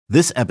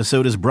This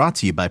episode is brought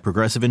to you by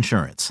Progressive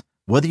Insurance.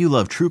 Whether you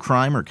love true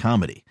crime or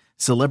comedy,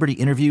 celebrity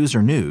interviews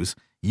or news,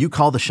 you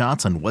call the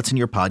shots on what's in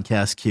your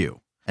podcast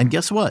queue. And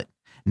guess what?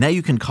 Now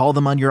you can call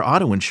them on your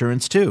auto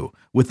insurance too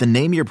with the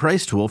Name Your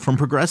Price tool from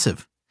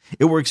Progressive.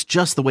 It works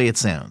just the way it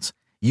sounds.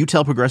 You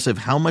tell Progressive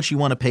how much you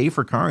want to pay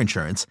for car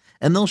insurance,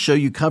 and they'll show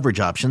you coverage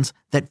options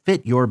that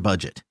fit your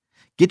budget.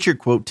 Get your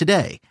quote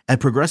today at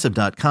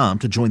Progressive.com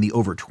to join the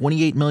over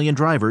 28 million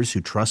drivers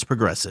who trust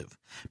Progressive.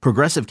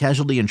 Progressive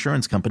Casualty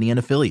Insurance Company and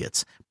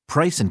Affiliates.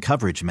 Price and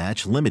coverage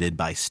match limited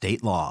by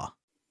state law.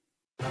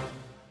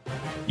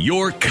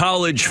 Your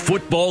college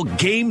football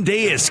game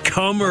day has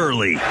come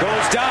early.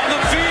 Goes down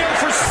the field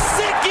for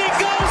Sicky,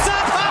 goes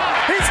up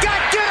high. He's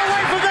got get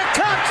away from the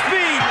top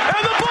speed,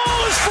 and the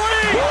ball is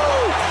free.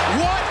 Woo!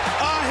 What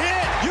a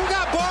hit. You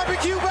got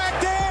barbecue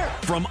back there.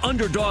 From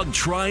underdog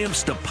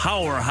triumphs to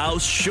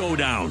powerhouse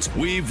showdowns,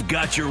 we've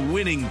got your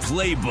winning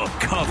playbook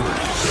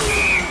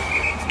covered.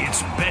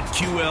 It's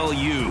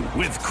BetQLU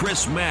with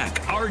Chris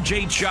Mack,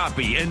 RJ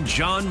Choppy, and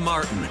John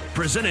Martin.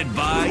 Presented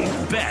by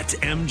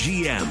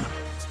BetMGM.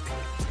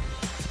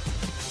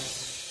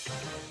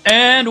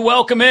 And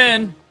welcome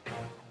in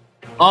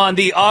on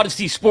the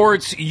Odyssey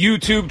Sports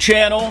YouTube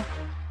channel,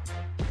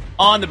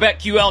 on the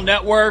BetQL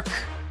network,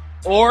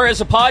 or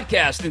as a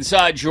podcast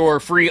inside your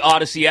free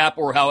Odyssey app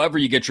or however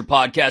you get your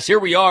podcasts. Here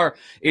we are.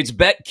 It's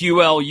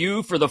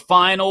BetQLU for the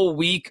final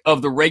week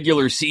of the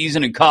regular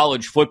season in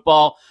college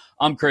football.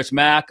 I'm Chris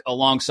Mack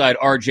alongside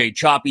RJ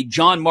Choppy.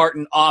 John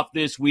Martin off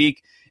this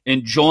week,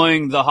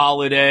 enjoying the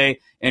holiday,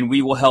 and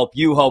we will help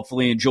you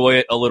hopefully enjoy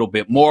it a little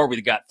bit more.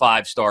 We've got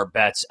 5-star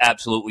bets.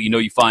 Absolutely. You know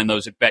you find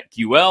those at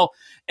BetQL.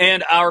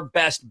 And our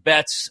best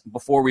bets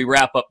before we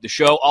wrap up the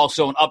show.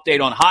 Also an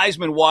update on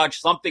Heisman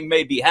Watch. Something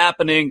may be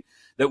happening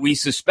that we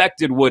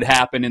suspected would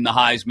happen in the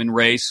Heisman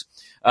race,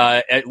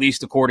 at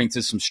least according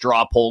to some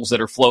straw polls that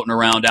are floating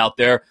around out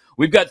there.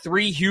 We've got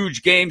 3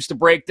 huge games to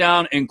break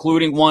down,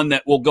 including one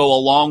that will go a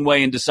long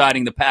way in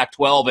deciding the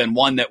Pac-12 and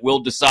one that will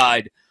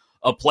decide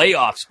a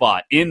playoff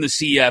spot in the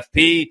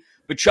CFP.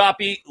 But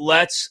Choppy,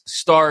 let's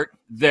start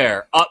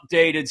there.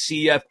 Updated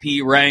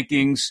CFP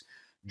rankings,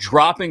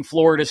 dropping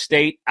Florida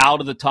State out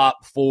of the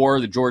top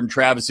 4. The Jordan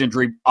Travis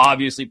injury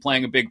obviously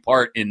playing a big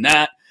part in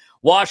that.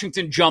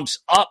 Washington jumps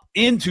up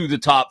into the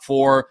top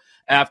 4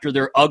 after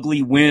their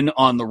ugly win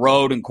on the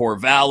road in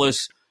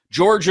Corvallis.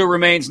 Georgia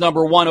remains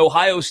number 1,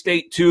 Ohio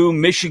State 2,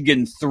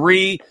 Michigan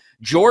 3.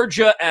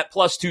 Georgia at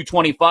plus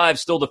 225,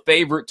 still the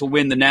favorite to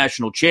win the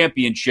national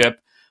championship.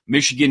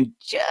 Michigan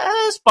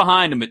just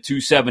behind them at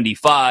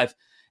 275.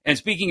 And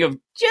speaking of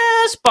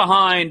just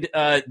behind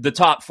the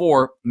top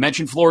 4,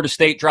 mentioned Florida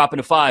State dropping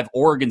to 5,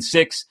 Oregon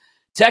 6,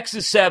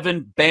 Texas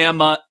 7,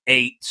 Bama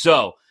 8.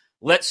 So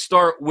let's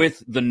start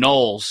with the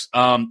Noles.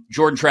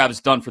 Jordan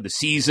Travis done for the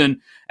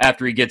season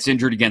after he gets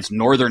injured against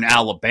Northern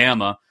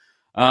Alabama.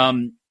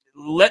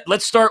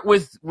 Let's start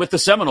with the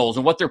Seminoles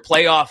and what their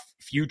playoff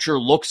future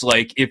looks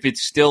like if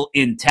it's still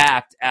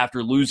intact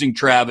after losing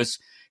Travis,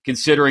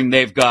 considering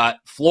they've got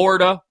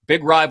Florida,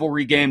 big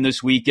rivalry game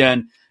this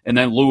weekend, and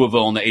then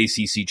Louisville in the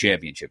ACC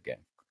championship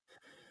game.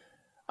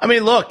 I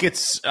mean, look,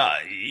 it's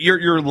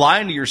you're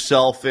lying to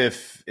yourself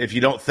if you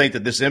don't think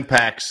that this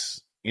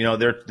impacts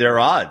their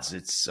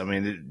odds.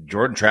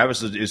 Jordan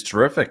Travis is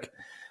terrific.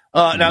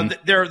 Now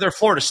they're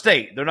Florida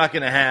State. They're not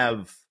going to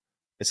have.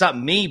 It's not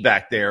me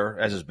back there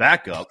as his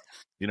backup.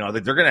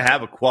 They're going to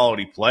have a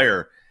quality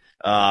player,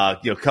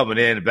 coming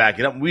in and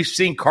backing up. We've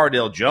seen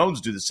Cardale Jones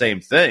do the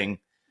same thing.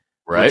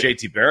 Right.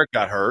 JT Barrett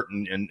got hurt,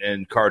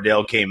 and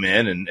Cardale came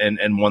in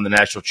and won the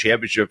national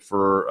championship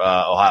for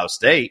Ohio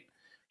State.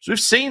 So we've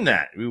seen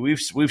that.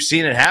 We've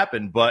seen it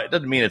happen, but it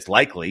doesn't mean it's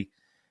likely.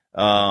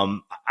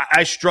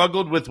 I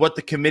struggled with what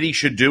the committee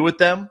should do with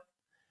them.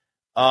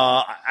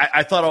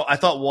 I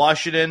thought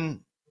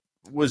Washington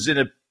was in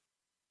a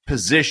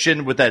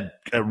position with a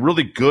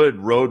really good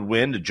road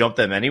win to jump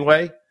them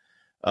anyway.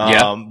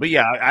 But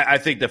yeah, I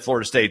think that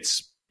Florida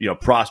State's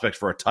prospects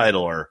for a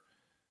title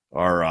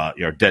are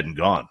dead and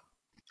gone.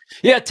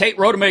 Yeah, Tate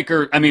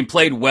Rodemaker,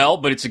 played well,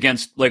 but it's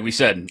against, like we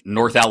said,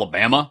 North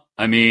Alabama.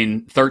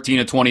 13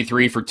 of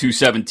 23 for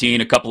 217,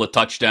 a couple of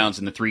touchdowns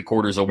in the 3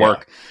 quarters of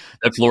work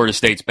that Florida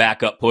State's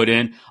backup put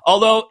in.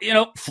 Although,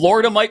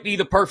 Florida might be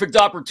the perfect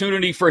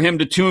opportunity for him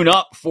to tune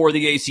up for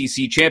the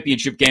ACC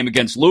championship game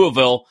against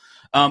Louisville.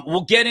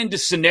 We'll get into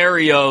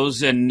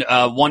scenarios and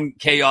one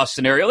chaos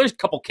scenario. There's a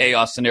couple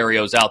chaos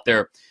scenarios out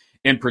there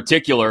in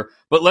particular,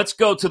 but let's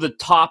go to the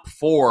top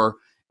 4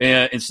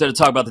 instead of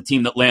talking about the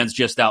team that lands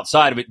just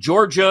outside of it.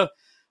 Georgia,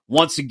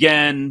 once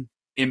again,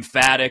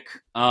 emphatic.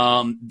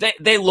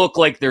 They look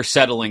like they're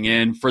settling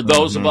in. For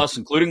those of us,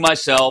 including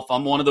myself,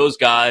 I'm one of those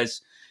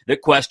guys that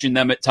question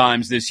them at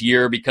times this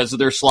year because of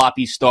their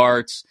sloppy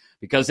starts,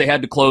 because they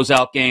had to close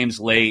out games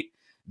late.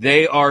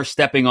 They are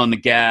stepping on the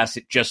gas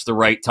at just the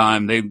right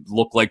time. They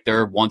look like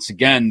they're, once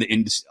again,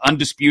 the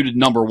undisputed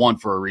number 1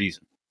 for a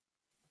reason.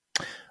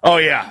 Oh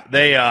yeah,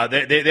 they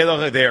look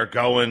like they are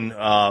going.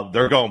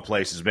 They're going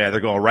places, man. They're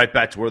going right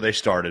back to where they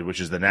started, which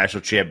is the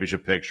national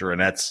championship picture,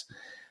 and that's.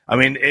 I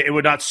mean, it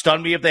would not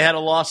stun me if they had a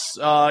loss,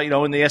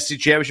 in the SEC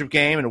championship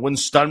game, and it wouldn't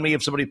stun me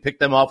if somebody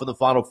picked them off in the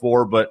Final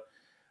Four. But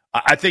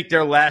I think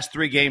their last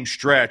 3-game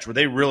stretch where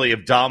they really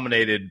have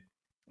dominated,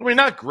 I mean,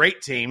 not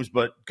great teams,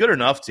 but good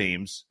enough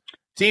teams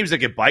that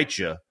could bite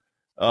you,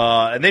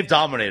 and they've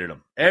dominated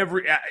them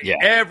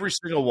every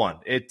single one.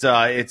 It's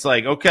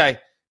like, okay,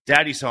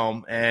 Daddy's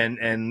home,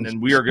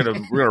 and we're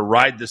gonna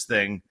ride this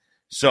thing.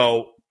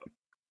 So,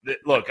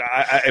 look,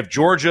 if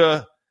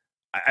Georgia,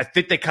 I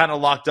think they kind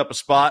of locked up a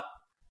spot,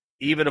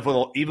 even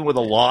with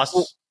a loss.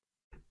 Well,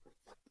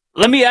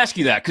 let me ask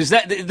you that, because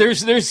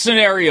there's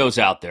scenarios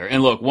out there,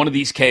 and look, one of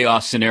these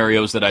chaos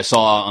scenarios that I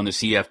saw on the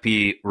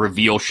CFP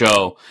reveal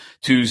show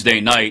Tuesday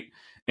night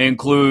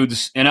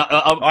includes, and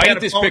I'll paint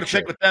this picture.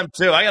 To pick with them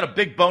too. I got a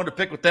big bone to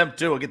pick with them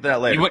too. I'll get to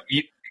that later.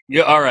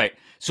 Yeah, all right.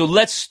 So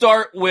let's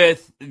start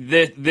with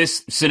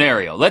this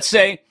scenario. Let's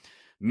say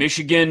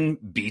Michigan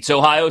beats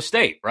Ohio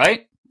State,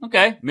 right?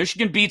 Okay,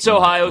 Michigan beats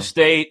Ohio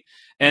State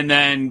and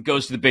then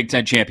goes to the Big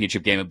Ten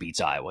championship game and beats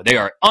Iowa. They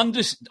are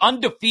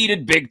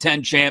undefeated Big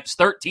Ten champs,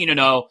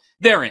 13-0.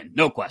 They're in,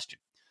 no question.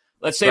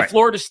 Let's say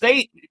Florida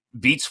State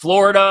beats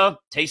Florida,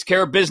 takes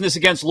care of business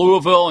against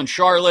Louisville and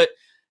Charlotte.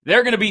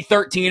 They're going to be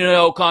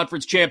 13-0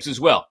 conference champs as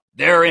well.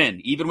 They're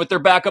in. Even with their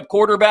backup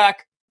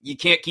quarterback, you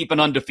can't keep an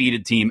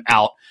undefeated team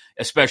out,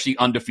 especially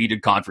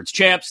undefeated conference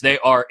champs. They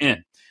are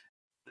in.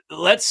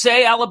 Let's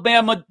say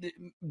Alabama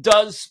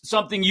does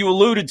something you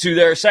alluded to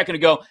there a second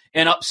ago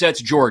and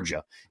upsets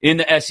Georgia in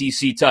the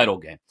SEC title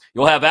game.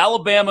 You'll have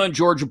Alabama and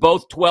Georgia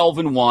both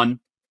 12-1,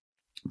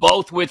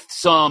 both with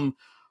some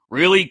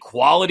really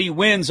quality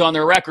wins on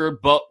their record,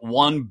 but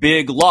one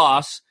big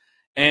loss,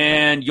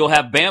 and you'll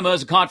have Bama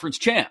as a conference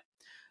champ.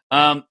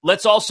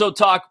 Let's also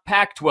talk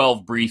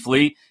Pac-12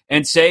 briefly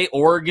and say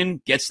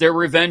Oregon gets their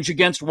revenge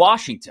against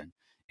Washington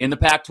in the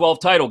Pac-12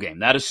 title game.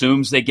 That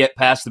assumes they get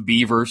past the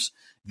Beavers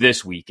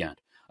this weekend.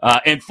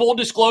 And full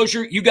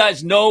disclosure, you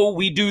guys know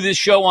we do this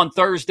show on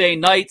Thursday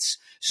nights,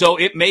 so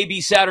it may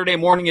be Saturday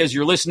morning as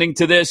you're listening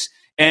to this,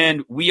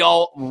 and we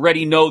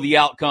already know the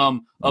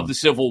outcome of the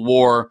Civil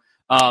War.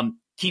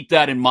 Keep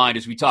that in mind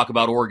as we talk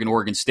about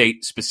Oregon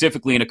State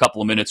specifically in a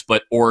couple of minutes,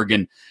 but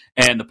Oregon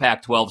and the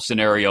Pac-12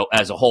 scenario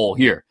as a whole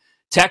here.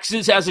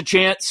 Texas has a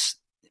chance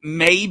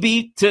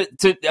maybe to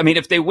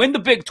if they win the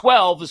Big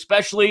 12,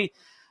 especially,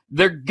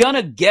 they're going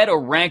to get a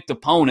ranked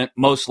opponent,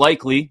 most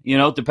likely,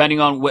 depending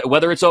on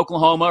whether it's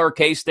Oklahoma or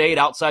K-State,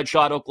 outside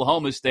shot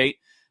Oklahoma State.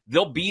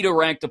 They'll beat a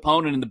ranked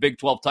opponent in the Big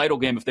 12 title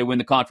game if they win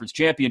the conference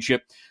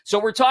championship. So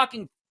we're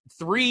talking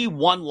 3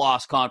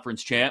 one-loss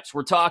conference champs.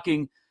 We're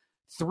talking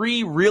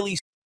 3 really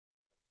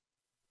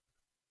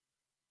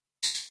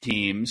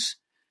teams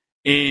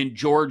in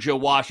Georgia,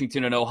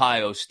 Washington, and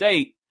Ohio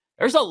State.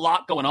 There's a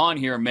lot going on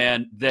here,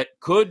 man, that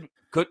could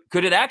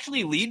it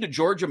actually lead to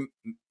Georgia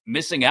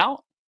missing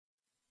out?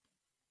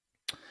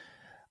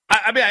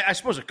 I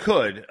suppose it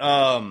could.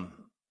 I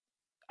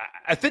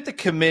think the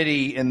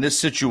committee in this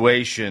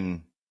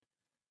situation,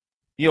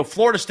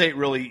 Florida State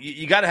really,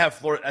 you got to have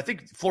Florida. I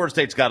think Florida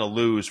State's got to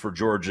lose for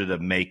Georgia to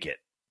make it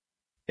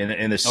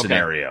in this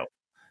scenario.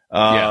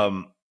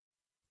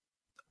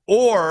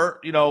 Or,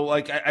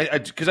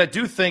 because I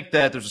do think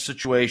that there's a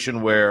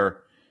situation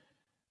where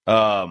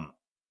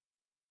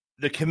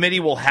the committee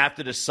will have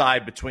to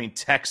decide between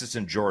Texas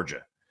and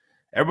Georgia.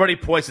 Everybody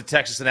points to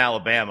Texas and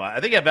Alabama.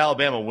 I think if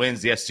Alabama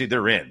wins the SEC,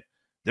 they're in.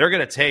 They're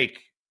going to take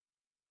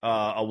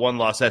a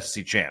one-loss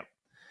SEC champ.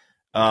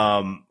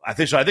 I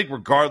think so. I think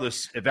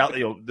regardless, if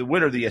the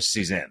winner of the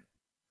SEC's in.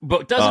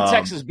 But doesn't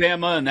Texas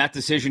Bama and that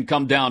decision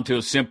come down to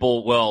a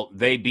simple, well,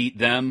 they beat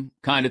them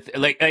kind of thing?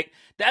 Like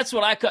that's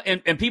what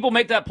and people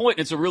make that point.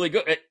 And it's a really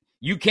good.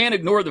 You can't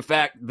ignore the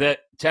fact that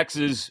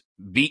Texas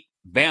beat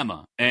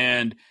Bama,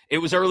 and it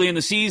was early in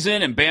the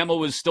season, and Bama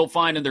was still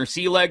finding their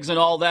sea legs and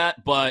all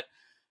that. But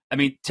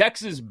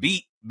Texas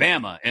beat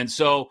Bama, and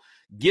so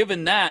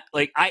given that,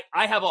 I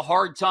have a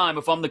hard time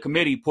if I'm the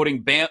committee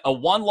putting a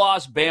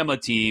one-loss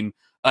Bama team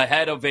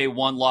ahead of a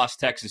one-loss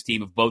Texas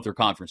team if both are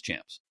conference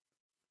champs.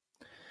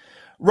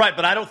 Right,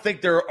 but I don't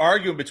think they're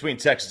arguing between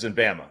Texas and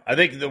Bama. I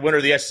think the winner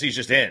of the SEC is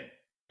just in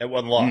at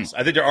one loss.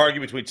 I think they're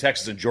arguing between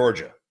Texas and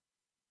Georgia.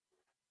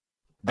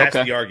 That's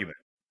the argument.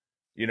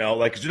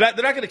 Because they're not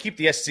going to keep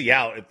the SEC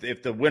out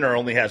if the winner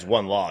only has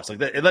one loss.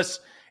 Unless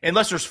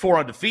there's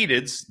 4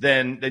 undefeateds,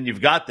 then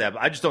you've got that.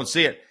 But I just don't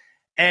see it.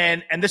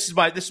 And this is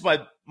my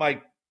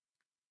my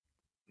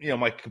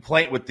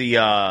complaint with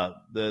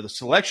the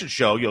selection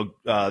show.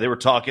 They were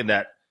talking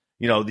that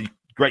the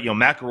great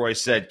McElroy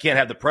said can't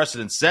have the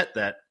precedent set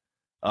that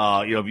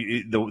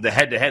the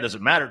head to head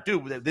doesn't matter.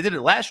 Dude, they did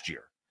it last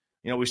year.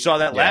 We saw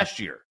that last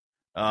year.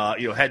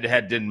 Head to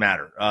head didn't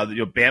matter.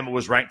 Bama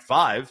was ranked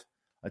 5.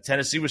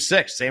 Tennessee was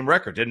 6. Same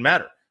record. Didn't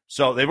matter.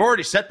 So they've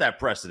already set that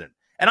precedent.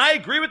 And I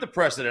agree with the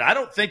precedent. I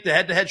don't think the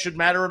head-to-head should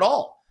matter at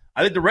all.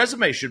 I think the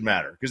resume should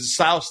matter because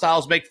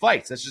styles make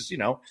fights. That's just,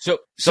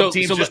 some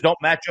teams just don't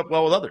match up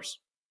well with others.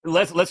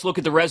 Let's look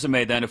at the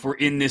resume then if we're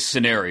in this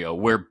scenario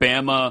where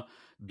Bama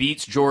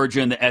beats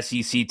Georgia in the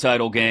SEC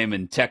title game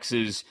and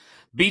Texas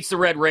beats the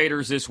Red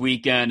Raiders this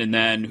weekend, and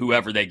then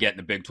whoever they get in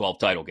the Big 12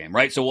 title game,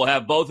 right? So we'll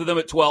have both of them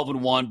at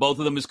 12-1, both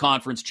of them as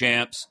conference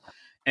champs,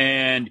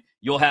 and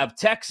you'll have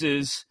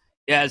Texas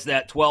as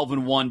that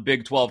 12-1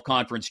 Big 12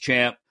 conference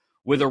champ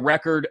with a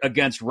record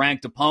against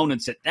ranked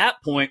opponents at that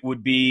point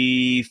would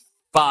be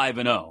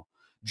 5-0.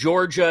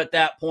 Georgia at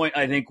that point,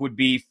 I think, would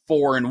be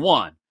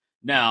 4-1.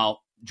 Now,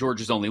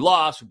 Georgia's only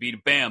loss would be to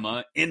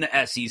Bama in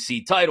the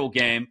SEC title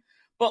game,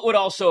 but would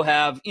also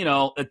have,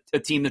 a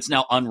team that's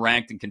now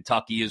unranked, and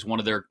Kentucky is one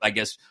of their, I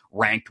guess,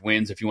 ranked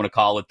wins, if you want to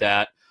call it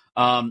that.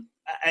 I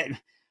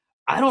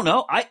don't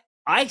know.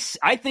 I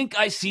think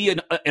I see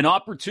an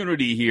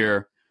opportunity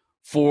here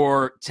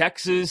for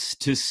Texas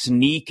to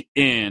sneak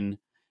in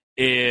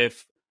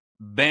if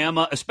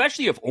Bama,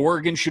 especially if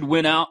Oregon should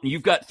win out, and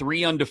you've got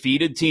 3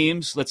 undefeated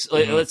teams. Let's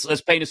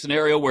paint a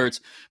scenario where it's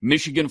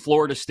Michigan,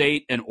 Florida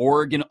State, and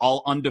Oregon,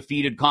 all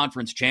undefeated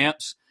conference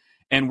champs,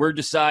 and we're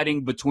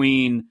deciding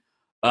between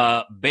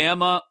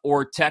Bama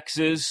or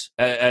Texas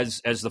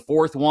as the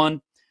fourth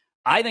one.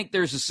 I think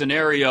there's a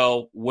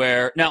scenario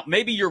where, now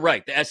maybe you're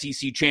right, the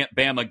SEC champ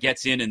Bama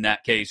gets in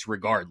that case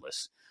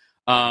regardless.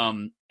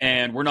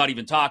 And we're not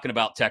even talking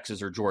about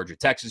Texas or Georgia.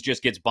 Texas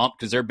just gets bumped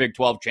because they're Big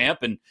 12 champ,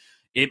 and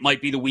it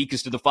might be the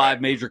weakest of the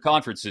 5 major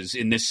conferences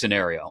in this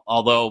scenario.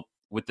 Although,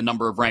 with the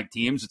number of ranked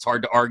teams, it's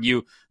hard to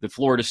argue that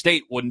Florida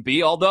State wouldn't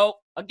be. Although,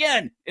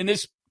 again, in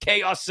this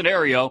chaos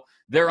scenario,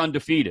 they're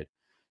undefeated.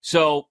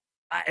 So,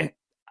 I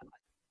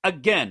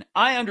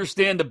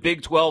understand the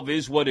Big 12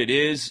 is what it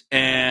is,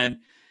 and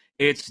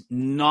it's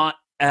not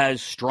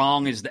as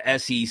strong as the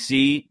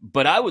SEC.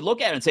 But I would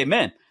look at it and say,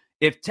 man,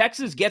 if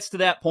Texas gets to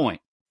that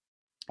point,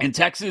 and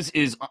Texas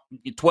is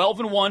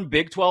 12-1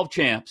 Big 12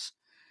 champs,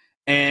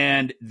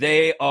 and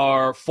they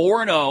are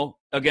 4-0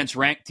 against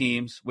ranked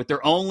teams, with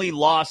their only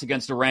loss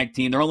against a ranked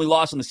team, their only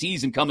loss in the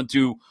season coming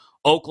to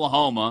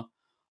Oklahoma,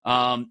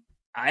 I'd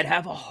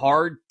have a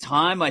hard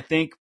time, I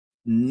think,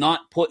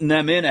 not putting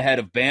them in ahead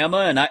of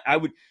Bama. And I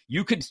would,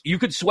 you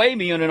could sway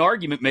me on an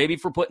argument maybe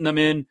for putting them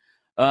in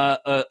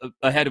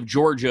ahead of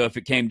Georgia if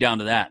it came down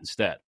to that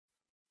instead.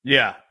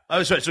 Yeah.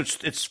 Oh, so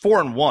it's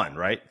 4-1,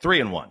 right?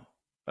 3-1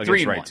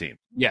 against ranked team.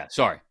 Yeah.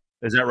 Sorry.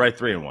 Is that right?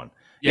 3-1.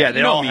 Yeah,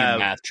 they all have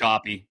math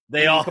choppy.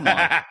 They all come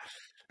on.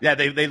 Yeah,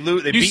 they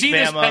lose. They beat Bama. You see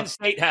this Penn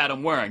State hat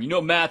I'm wearing. You know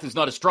math is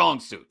not a strong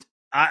suit.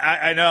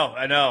 I know.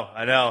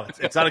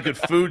 It's not a good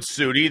food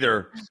suit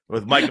either.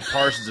 With Micah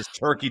Parsons'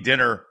 turkey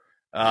dinner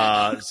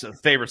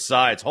favorite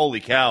sides. Holy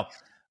cow!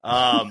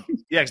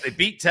 Because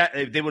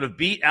they would have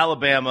beat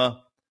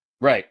Alabama,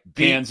 right?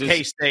 Beat Kansas,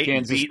 K-State,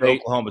 Kansas beat State.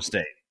 Oklahoma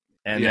State,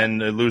 and then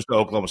they lose to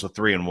Oklahoma, so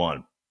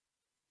 3-1.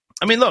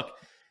 I mean, look.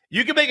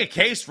 You can make a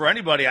case for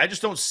anybody. I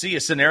just don't see a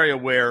scenario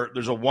where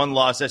there's a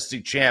one-loss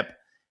SEC champ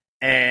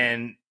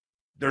and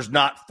there's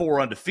not 4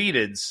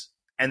 undefeateds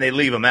and they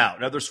leave them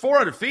out. Now, there's 4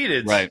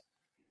 undefeateds, right?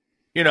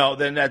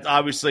 Then that's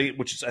obviously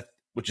which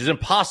is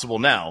impossible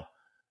now.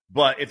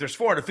 But if there's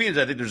 4 undefeateds,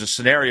 I think there's a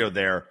scenario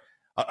there.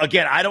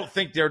 Again, I don't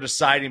think they're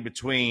deciding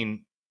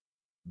between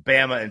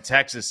Bama and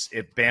Texas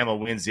if Bama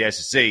wins the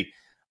SEC.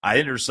 I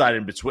think they're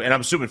deciding between, and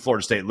I'm assuming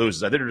Florida State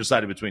loses. I think they're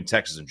deciding between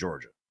Texas and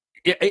Georgia.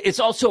 It's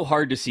also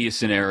hard to see a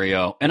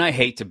scenario, and I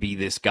hate to be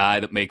this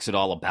guy that makes it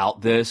all about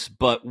this,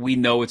 but we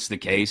know it's the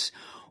case,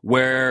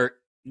 where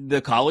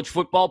the College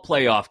Football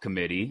Playoff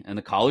Committee, and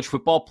the College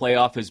Football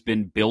Playoff has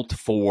been built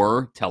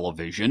for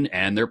television,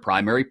 and their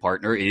primary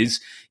partner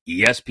is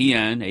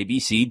ESPN,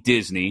 ABC,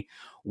 Disney,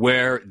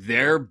 where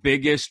their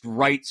biggest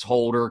rights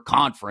holder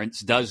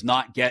conference does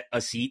not get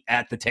a seat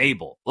at the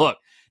table. Look,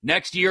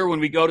 next year when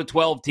we go to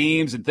 12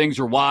 teams and things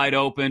are wide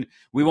open,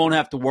 we won't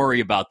have to worry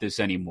about this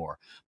anymore.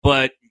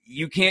 But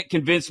you can't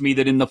convince me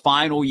that in the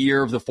final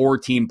year of the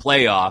 4-team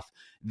playoff,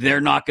 they're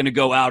not going to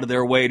go out of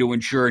their way to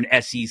ensure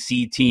an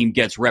SEC team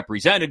gets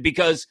represented,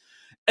 because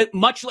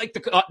much like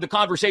the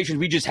conversations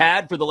we just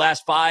had for the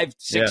last 5,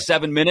 6,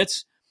 7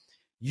 minutes,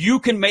 you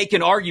can make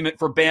an argument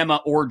for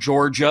Bama or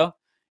Georgia,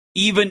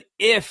 even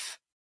if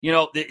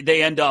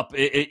they end up,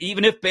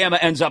 even if Bama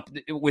ends up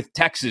with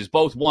Texas,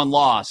 both one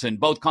loss and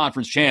both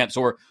conference champs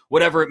or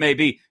whatever it may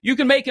be, you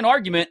can make an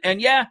argument. And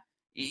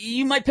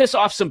you might piss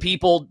off some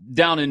people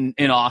down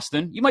in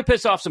Austin. You might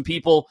piss off some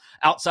people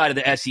outside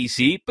of the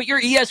SEC, but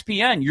you're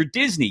ESPN, you're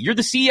Disney, you're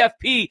the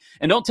CFP,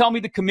 and don't tell me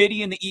the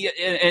committee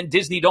and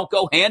Disney don't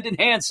go hand in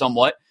hand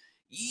somewhat.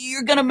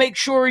 You're going to make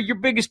sure your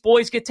biggest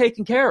boys get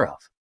taken care of.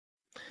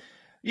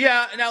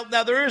 Yeah,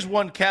 now there is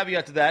one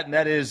caveat to that, and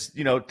that is,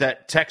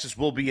 that Texas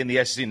will be in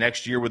the SEC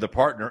next year with a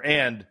partner,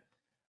 and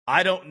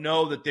I don't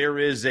know that there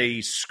is a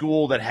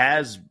school that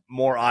has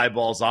more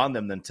eyeballs on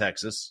them than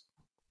Texas.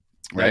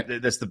 Right,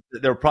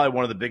 they're probably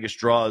one of the biggest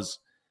draws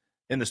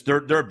in this. They're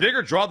a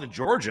bigger draw than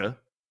Georgia,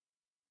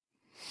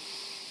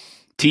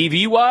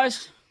 TV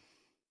wise.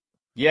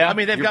 Yeah, I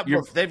mean they've got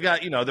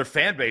their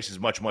fan base is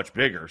much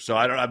bigger. So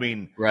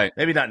right,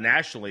 maybe not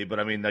nationally,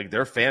 but like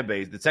their fan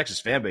base, the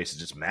Texas fan base is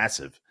just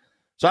massive.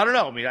 So I don't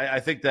know. I mean, I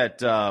think that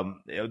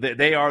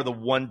they are the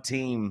one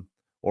team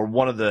or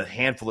one of the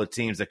handful of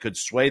teams that could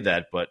sway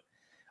that, but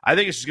I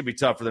think it's just going to be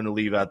tough for them to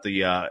leave out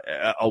the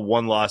a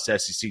one-loss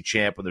SEC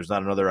champ when there's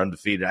not another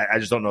undefeated. I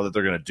just don't know that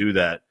they're going to do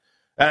that.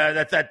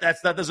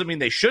 That doesn't mean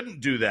they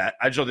shouldn't do that.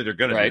 I just don't think they're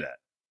going to do that.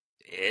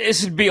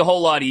 This would be a whole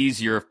lot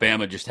easier if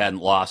Bama just hadn't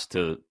lost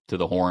to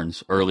the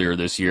Horns earlier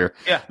this year.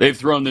 Yeah. They've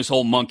thrown this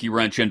whole monkey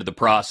wrench into the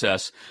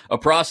process, a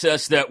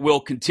process that will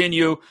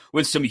continue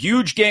with some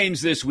huge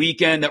games this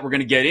weekend that we're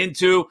going to get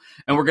into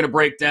and we're going to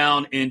break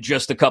down in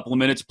just a couple of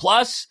minutes.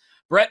 Plus,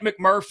 Brett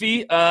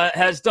McMurphy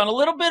has done a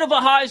little bit of a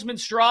Heisman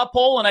straw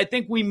poll, and I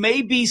think we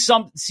may be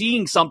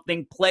seeing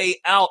something play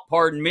out,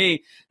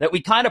 that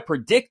we kind of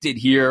predicted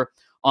here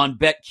on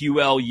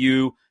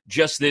BetQLU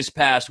just this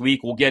past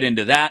week. We'll get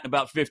into that in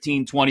about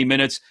 15, 20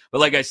 minutes. But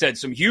like I said,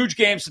 some huge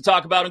games to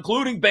talk about,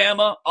 including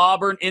Bama,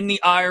 Auburn in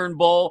the Iron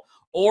Bowl,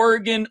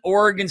 Oregon,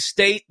 Oregon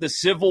State, the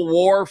Civil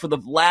War for the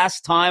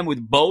last time with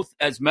both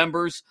as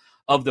members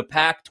of the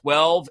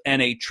Pac-12,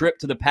 and a trip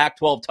to the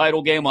Pac-12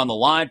 title game on the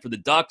line for the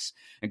Ducks.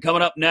 And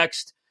coming up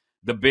next,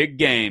 the big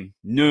game,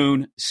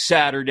 noon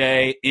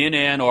Saturday in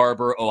Ann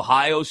Arbor,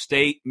 Ohio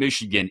State,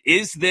 Michigan.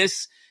 Is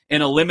this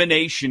an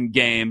elimination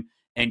game?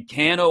 And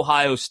can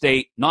Ohio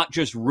State not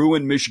just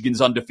ruin Michigan's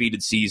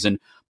undefeated season,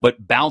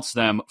 but bounce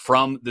them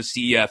from the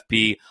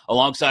CFP?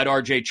 Alongside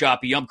RJ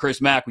Choppy, I'm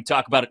Chris Mack. We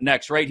talk about it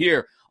next right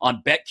here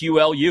on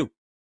BetQLU.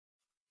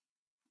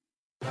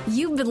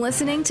 You've been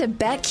listening to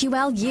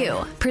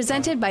BetQLU,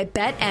 presented by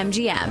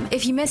BetMGM.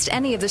 If you missed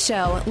any of the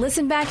show,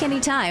 listen back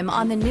anytime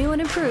on the new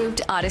and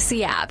improved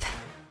Odyssey app.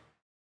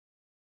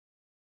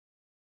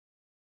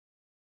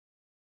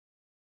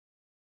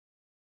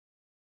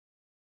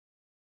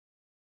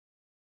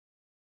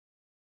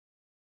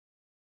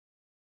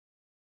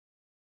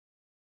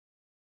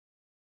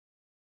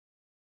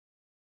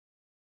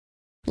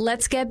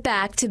 Let's get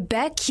back to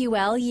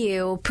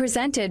BetQLU,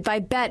 presented by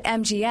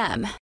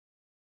BetMGM.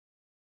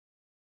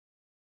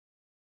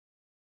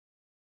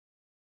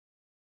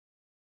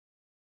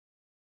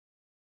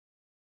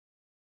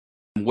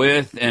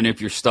 And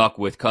if you're stuck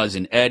with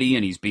Cousin Eddie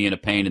and he's being a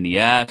pain in the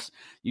ass,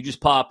 you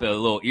just pop a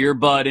little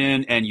earbud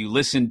in and you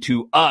listen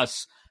to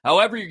us.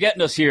 However you're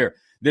getting us here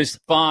this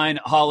fine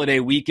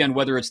holiday weekend,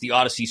 whether it's the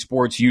Odyssey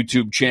Sports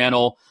YouTube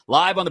channel,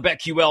 live on the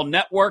BetQL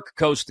network,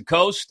 coast to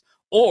coast,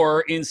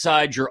 or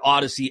inside your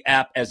Odyssey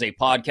app as a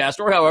podcast,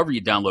 or however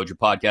you download your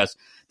podcast.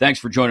 Thanks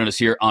for joining us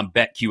here on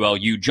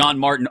BetQLU. John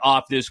Martin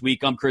off this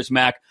week. I'm Chris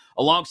Mack,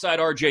 alongside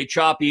RJ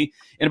Choppy.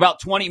 In about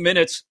 20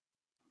 minutes,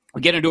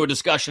 we get into a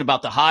discussion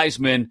about the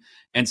Heisman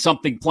and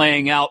something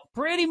playing out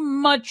pretty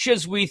much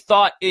as we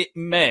thought it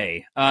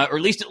may, or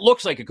at least it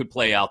looks like it could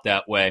play out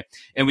that way.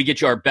 And we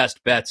get you our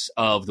best bets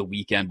of the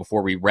weekend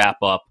before we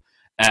wrap up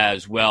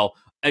as well.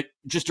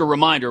 Just a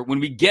reminder, when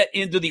we get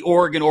into the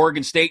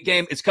Oregon-Oregon State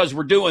game, it's because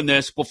we're doing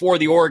this before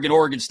the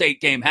Oregon-Oregon State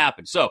game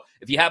happens. So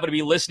if you happen to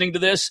be listening to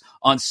this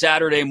on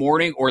Saturday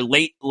morning or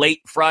late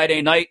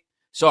Friday night,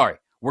 sorry.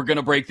 We're going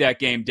to break that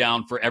game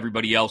down for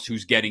everybody else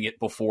who's getting it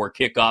before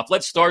kickoff.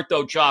 Let's start,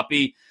 though,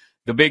 Choppy.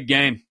 The big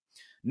game,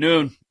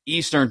 noon,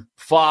 Eastern,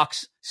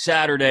 Fox,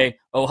 Saturday,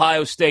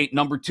 Ohio State,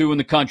 number 2 in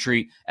the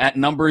country, at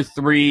number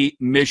 3,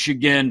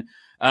 Michigan.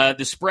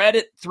 The spread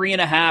at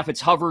 3.5,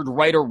 it's hovered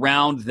right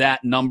around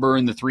that number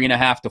in the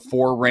 3.5 to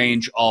 4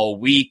 range all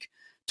week.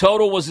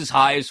 Total was as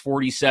high as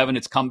 47.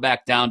 It's come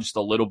back down just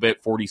a little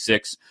bit,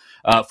 46,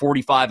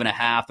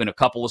 45.5 in a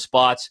couple of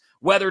spots.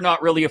 Weather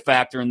not really a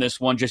factor in this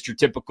one, just your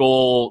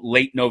typical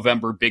late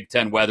November Big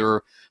Ten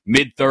weather,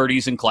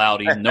 mid-30s and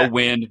cloudy, no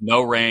wind,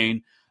 no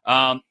rain.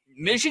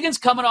 Michigan's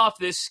coming off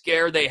this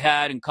scare they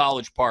had in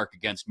College Park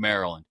against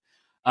Maryland.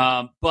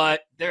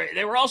 But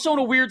they were also in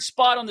a weird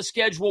spot on the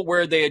schedule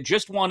where they had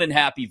just won in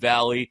Happy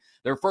Valley,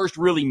 their first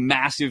really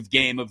massive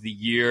game of the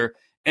year,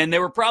 and they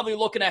were probably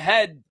looking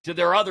ahead to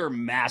their other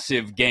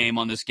massive game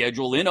on the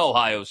schedule in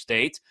Ohio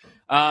State.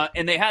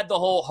 And they had the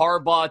whole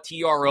Harbaugh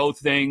TRO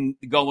thing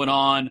going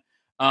on.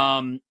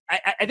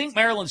 I think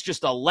Maryland's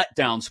just a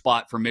letdown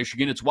spot for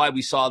Michigan. It's why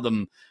we saw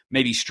them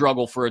maybe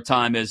struggle for a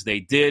time as they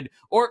did.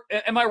 Or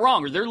am I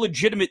wrong? Are there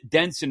legitimate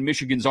dents in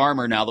Michigan's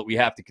armor now that we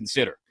have to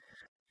consider?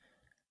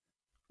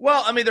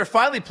 Well, I mean, they're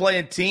finally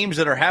playing teams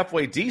that are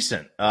halfway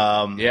decent.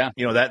 Yeah.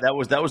 You know, that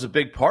was a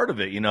big part of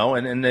it, you know,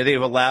 and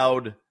they've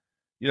allowed,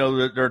 you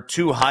know, their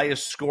 2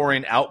 highest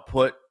scoring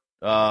output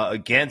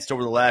against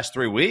over the last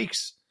 3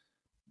 weeks.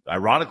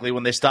 Ironically,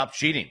 when they stopped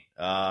cheating.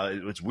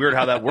 It's weird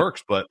how that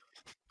works, but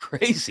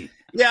crazy.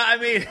 Yeah, I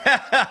mean,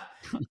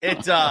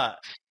 it's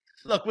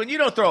look, when you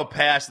don't throw a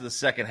pass in the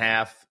second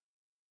half,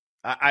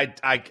 I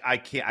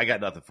can't. I got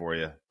nothing for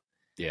you.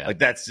 Yeah, like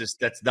that's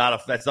not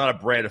a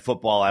brand of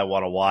football I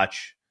want to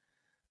watch.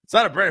 It's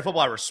not a brand of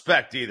football I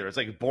respect either. It's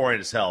like boring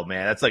as hell,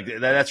 man.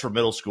 That's for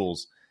middle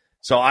schools.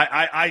 So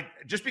I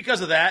just because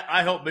of that,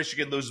 I hope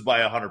Michigan loses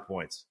by 100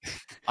 points.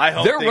 I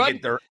hope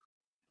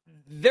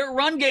their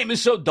run game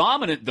is so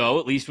dominant, though,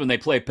 at least when they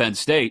play Penn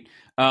State,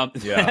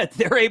 that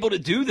they're able to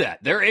do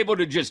that. They're able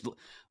to just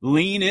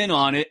lean in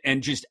on it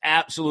and just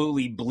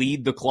absolutely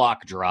bleed the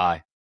clock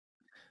dry.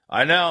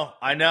 I know.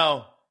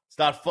 It's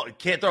not fun.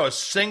 Can't throw a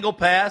single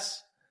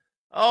pass.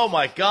 Oh,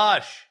 my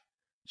gosh.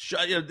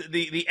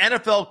 The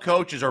NFL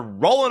coaches are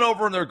rolling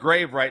over in their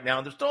grave right now,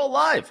 and they're still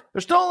alive.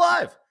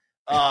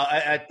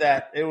 At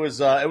that, it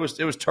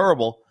was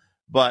terrible.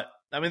 But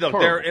I mean, look,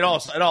 they're in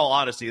all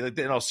honesty,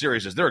 in all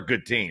seriousness, they're a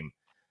good team.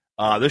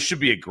 This should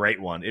be a great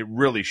one. It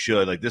really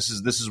should. Like this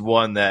is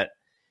one that,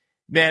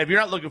 man, if you're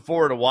not looking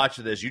forward to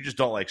watching this, you just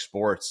don't like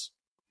sports.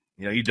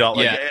 You don't.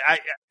 Like, yeah.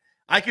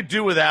 I could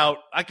do without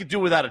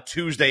a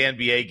Tuesday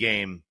NBA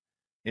game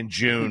in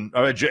June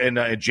or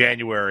in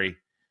January.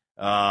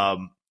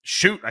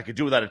 Shoot, I could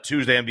do without a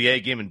Tuesday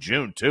NBA game in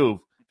June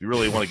too. If you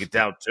really want to get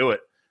down to it,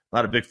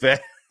 not a big fan.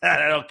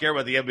 I don't care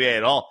about the NBA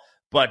at all.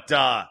 But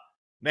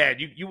man,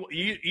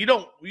 you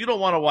don't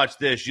want to watch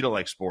this. You don't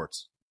like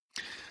sports.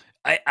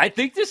 I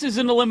think this is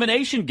an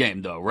elimination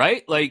game, though,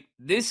 right? Like,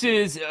 this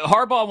is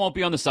Harbaugh won't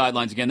be on the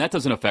sidelines again. That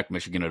doesn't affect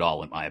Michigan at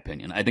all, in my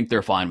opinion. I think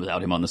they're fine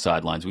without him on the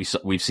sidelines.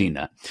 We've seen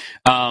that.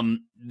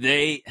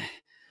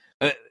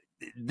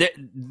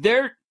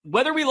 They're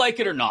whether we like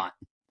it or not,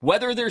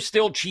 whether they're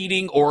still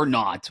cheating or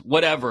not,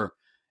 whatever,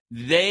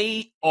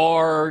 they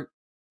are.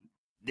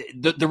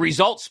 The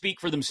results speak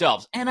for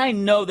themselves. And I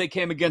know they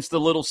came against the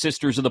Little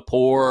Sisters of the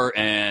Poor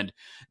and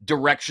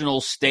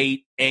Directional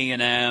State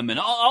A&M and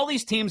all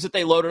these teams that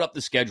they loaded up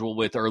the schedule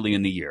with early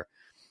in the year.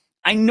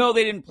 I know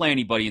they didn't play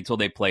anybody until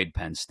they played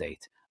Penn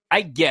State.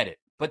 I get it.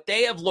 But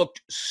they have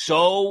looked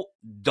so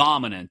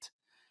dominant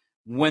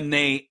when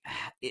they've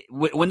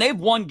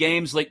won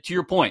games, like to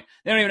your point,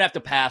 they don't even have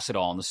to pass it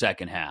all in the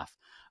second half.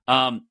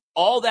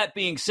 All that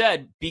being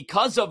said,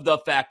 because of the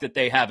fact that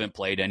they haven't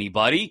played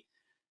anybody,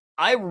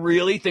 I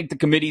really think the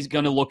committee's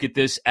going to look at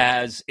this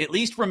as, at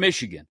least for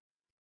Michigan,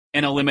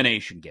 an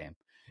elimination game.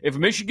 If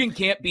Michigan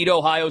can't beat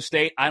Ohio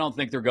State, I don't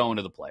think they're going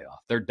to the playoff.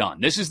 They're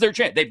done. This is their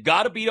chance. They've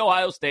got to beat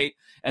Ohio State,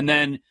 and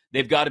then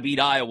they've got to beat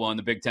Iowa in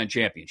the Big Ten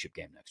championship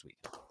game next week.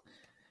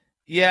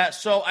 Yeah,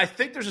 so I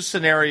think there's a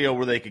scenario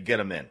where they could get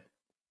them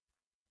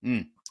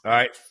in. All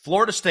right,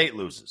 Florida State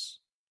loses.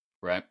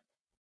 Right.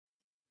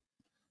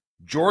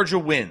 Georgia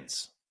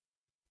wins.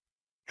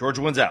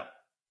 Georgia wins out.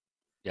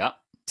 Yeah.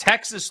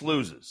 Texas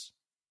loses.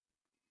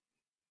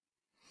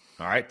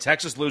 All right.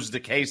 Texas loses to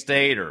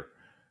K-State or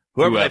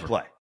whoever they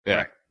play. Yeah.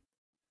 Right.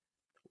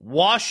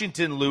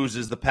 Washington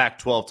loses the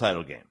Pac-12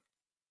 title game.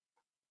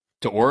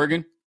 To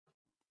Oregon?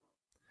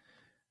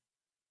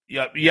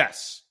 Yeah.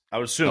 Yes. I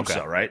would assume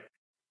so, right?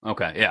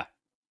 Okay. Yeah.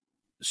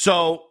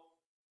 So,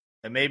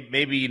 and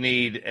maybe you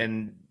need,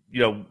 and,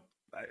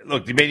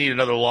 look, you may need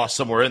another loss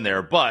somewhere in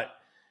there, but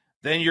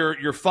then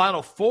your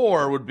Final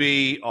Four would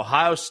be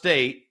Ohio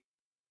State,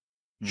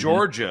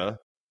 Georgia.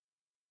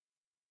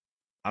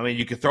 I mean,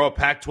 you could throw a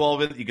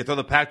Pac-12 in. You could throw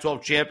the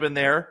Pac-12 champ in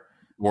there,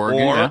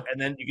 Oregon, and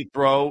then you could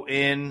throw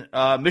in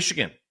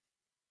Michigan.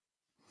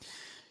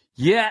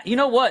 Yeah, you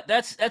know what?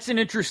 That's an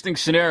interesting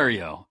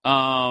scenario.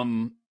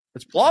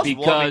 It's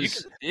plausible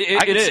because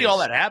I can see all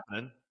that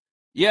happening.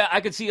 Yeah,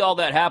 I could see all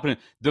that happening.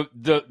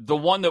 The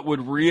one that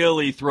would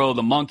really throw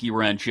the monkey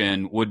wrench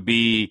in would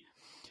be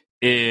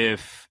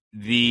if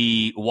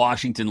the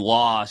Washington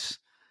loss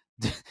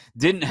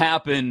didn't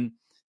happen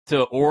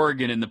to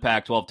Oregon in the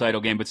Pac-12 title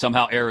game, but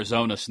somehow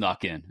Arizona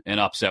snuck in and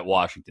upset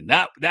Washington.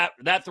 That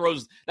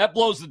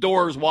blows the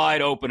doors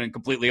wide open and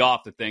completely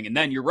off the thing. And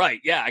then you're right.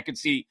 Yeah, I could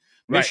see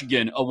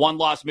Michigan, a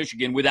one-loss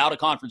Michigan without a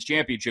conference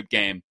championship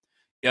game,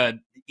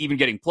 even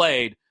getting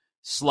played,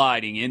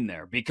 sliding in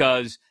there.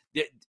 Because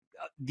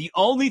the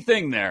only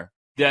thing there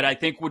that I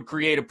think would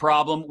create a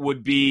problem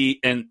would be,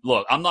 and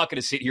look, I'm not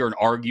going to sit here and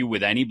argue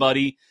with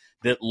anybody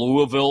that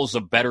Louisville's a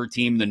better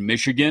team than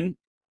Michigan.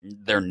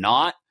 They're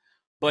not.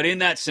 But in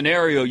that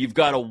scenario, you've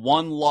got a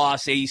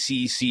one-loss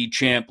ACC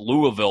champ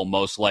Louisville,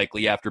 most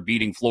likely, after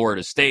beating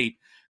Florida State,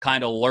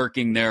 kind of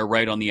lurking there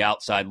right on the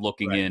outside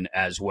looking in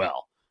as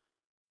well.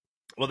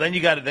 Well, then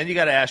you got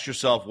to ask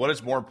yourself, what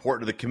is more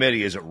important to the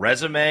committee? Is it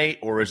resume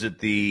or is it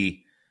the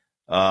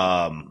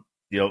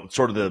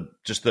sort of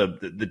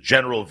the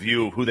general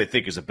view of who they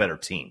think is a better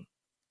team?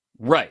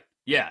 Right.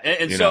 Yeah.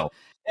 And so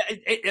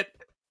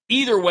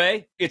either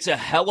way, it's a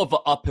hell of an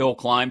uphill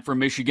climb for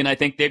Michigan. I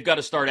think they've got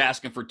to start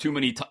asking for too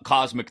many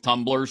cosmic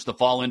tumblers to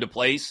fall into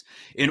place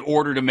in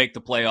order to make the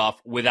playoff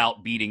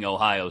without beating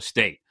Ohio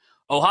State.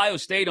 Ohio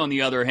State, on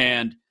the other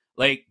hand,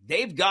 like,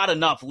 they've got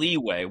enough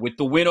leeway with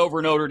the win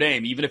over Notre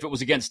Dame, even if it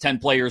was against 10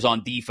 players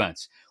on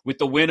defense, with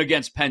the win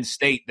against Penn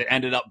State that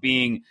ended up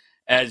being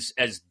as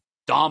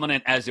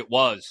dominant as it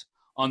was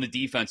on the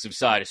defensive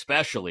side,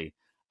 especially.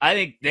 I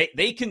think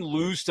they can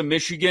lose to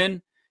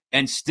Michigan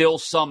and still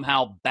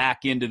somehow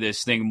back into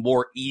this thing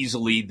more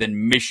easily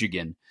than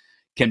Michigan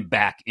can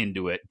back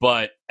into it.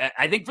 But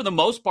I think for the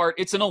most part,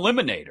 it's an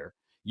eliminator.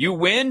 You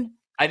win,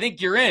 I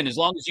think you're in, as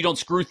long as you don't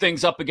screw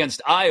things up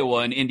against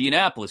Iowa and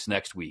Indianapolis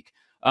next week.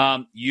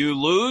 You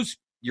lose,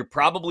 you're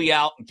probably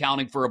out and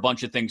counting for a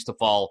bunch of things to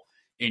fall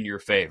in your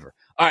favor.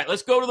 All right,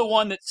 let's go to the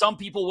one that some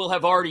people will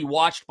have already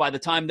watched by the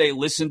time they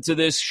listen to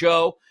this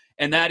show,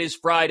 and that is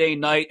Friday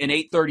night, an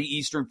 8:30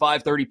 Eastern,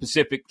 5:30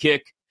 Pacific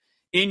kick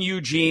in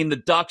Eugene, the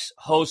Ducks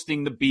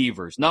hosting the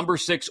Beavers. Number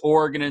 6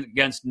 Oregon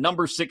against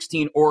number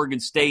 16 Oregon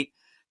State.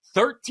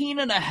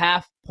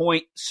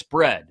 13.5-point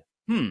spread.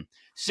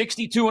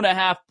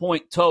 62.5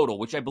 point total,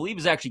 which I believe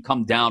has actually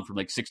come down from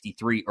like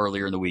 63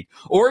 earlier in the week.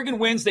 Oregon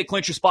wins. They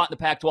clinch a spot in the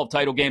Pac-12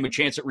 title game, a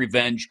chance at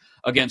revenge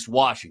against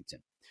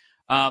Washington.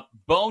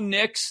 Bo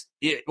Nix,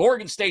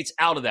 Oregon State's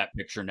out of that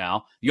picture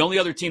now. The only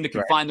other team that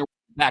can find the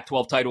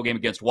Pac-12 title game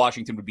against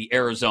Washington would be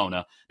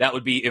Arizona. That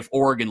would be if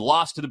Oregon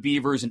lost to the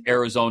Beavers and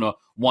Arizona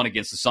won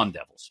against the Sun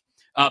Devils.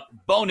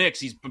 Bo Nix,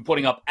 he's been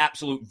putting up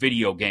absolute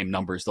video game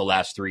numbers the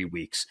last 3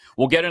 weeks.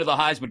 We'll get into the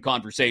Heisman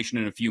conversation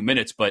in a few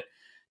minutes, but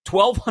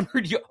over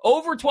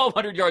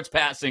 1,200 yards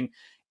passing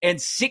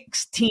and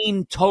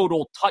 16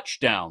 total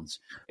touchdowns,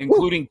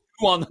 including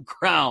 2 on the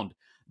ground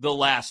the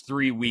last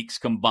 3 weeks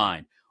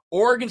combined.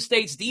 Oregon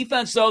State's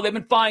defense, though, they've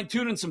been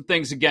fine-tuning some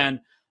things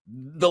again.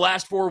 The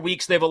last 4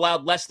 weeks, they've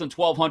allowed less than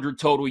 1,200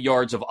 total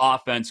yards of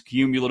offense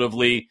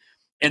cumulatively,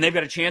 and they've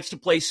got a chance to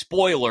play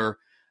spoiler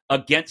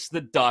against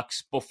the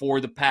Ducks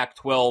before the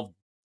Pac-12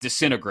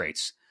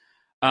 disintegrates.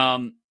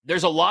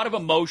 There's a lot of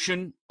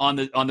emotion on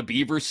the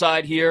Beavers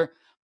side here,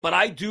 but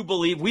I do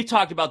believe, we've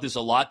talked about this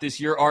a lot this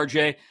year,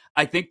 RJ,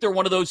 I think they're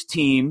one of those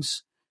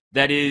teams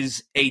that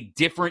is a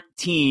different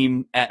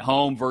team at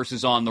home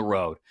versus on the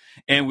road.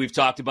 And we've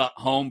talked about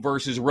home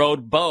versus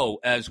road Bo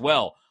as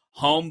well.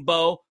 Home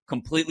Bo,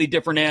 completely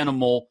different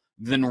animal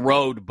than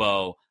road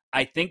Bo.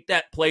 I think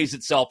that plays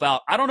itself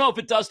out. I don't know if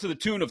it does to the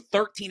tune of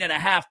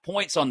 13.5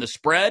 points on the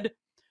spread,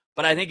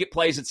 but I think it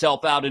plays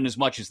itself out in as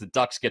much as the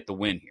Ducks get the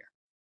win here.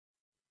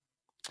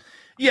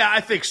 Yeah, I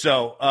think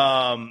so.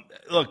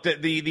 Look,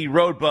 the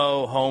road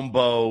Bo, home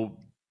Bo,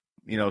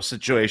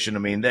 situation. I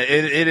mean,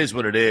 it is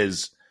what it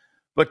is.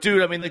 But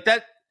dude, I mean, like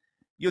that.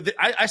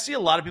 I see a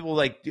lot of people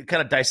like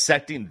kind of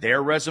dissecting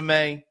their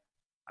resume.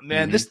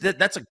 Man,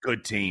 that's a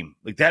good team.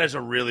 Like that is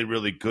a really,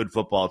 really good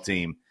football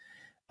team.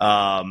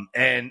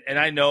 And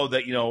I know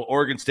that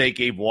Oregon State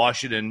gave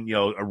Washington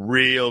a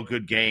real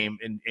good game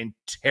in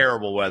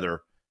terrible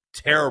weather,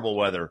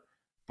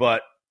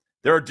 but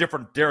they're a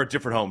different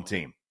home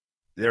team.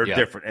 They're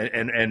different,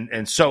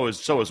 and so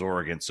is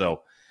Oregon.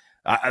 So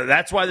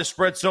that's why the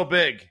spread's so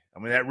big. I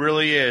mean, that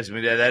really is. I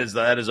mean,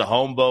 that is a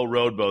home Bo,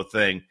 road Bo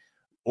thing.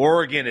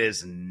 Oregon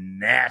is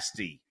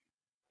nasty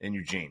in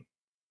Eugene.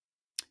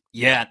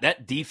 Yeah,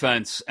 that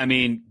defense. I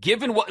mean,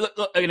 given what,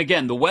 and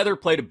again, the weather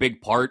played a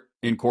big part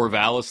in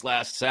Corvallis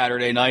last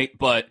Saturday night,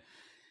 but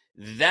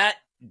that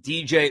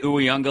DJ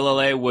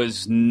Uiagalelei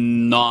was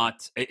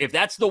not. If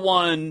that's the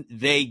one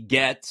they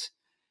get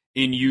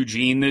in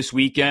Eugene this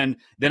weekend,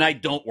 then I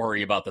don't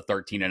worry about the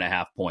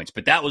 13.5 points.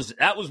 But that was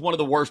one of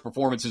the worst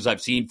performances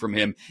I've seen from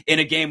him in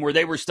a game where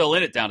they were still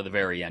in it down to the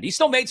very end. He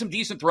still made some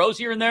decent throws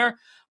here and there,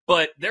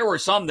 but there were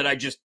some that I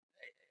just,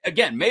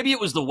 again, maybe it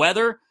was the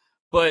weather,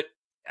 but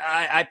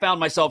I found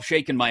myself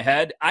shaking my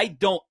head. I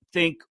don't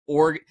think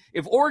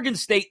if Oregon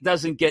State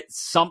doesn't get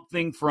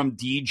something from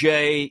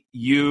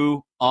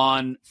DJU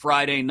on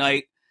Friday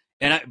night,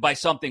 and by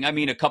something, I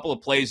mean a couple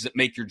of plays that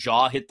make your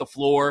jaw hit the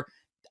floor,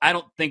 I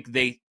don't think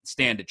they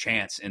stand a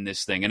chance in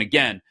this thing. And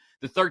again,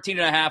 the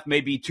 13.5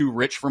 may be too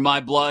rich for my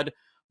blood,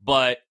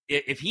 but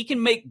if he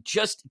can make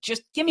just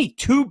give me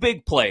 2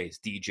 big plays,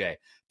 DJ,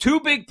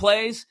 2 big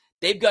plays,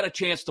 they've got a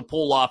chance to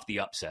pull off the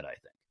upset, I think.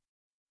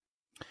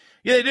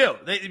 Yeah,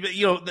 they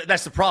do.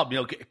 That's the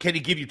problem. Can he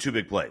give you 2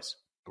 big plays?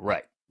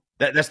 Right.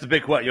 That's the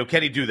big question.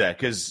 Can he do that?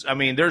 Because I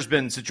mean, there's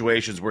been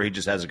situations where he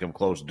just hasn't come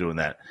close to doing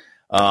that.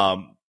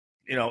 And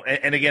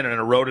again, in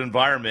a road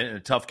environment, in a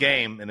tough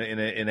game, in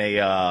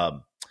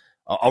a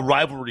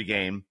rivalry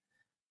game.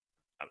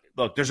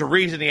 Look, there's a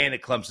reason he ain't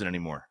at Clemson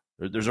anymore.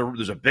 There's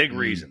a big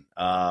reason.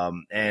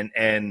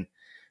 And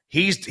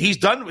he's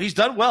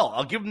done well.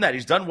 I'll give him that.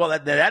 He's done well.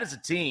 That is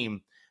a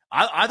team.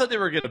 I thought they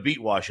were going to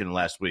beat Washington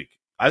last week.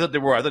 I thought they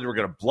were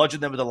going to bludgeon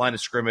them at the line of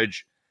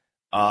scrimmage.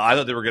 I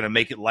thought they were going to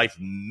make it life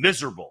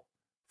miserable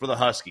for the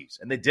Huskies,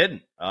 and they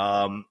didn't.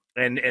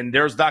 And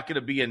there's not going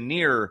to be a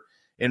near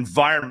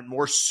environment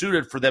more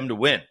suited for them to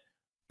win.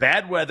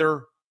 Bad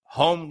weather,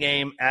 home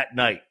game at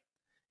night.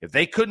 If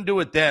they couldn't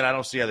do it then, I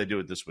don't see how they do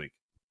it this week.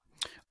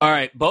 All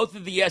right, both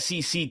of the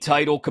SEC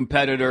title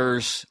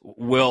competitors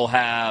will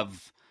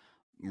have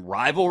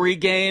rivalry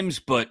games,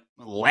 but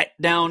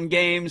letdown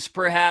games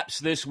perhaps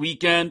this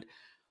weekend.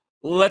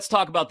 Let's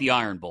talk about the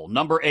Iron Bowl.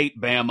 Number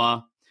 8,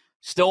 Bama,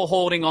 still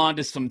holding on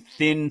to some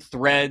thin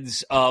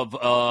threads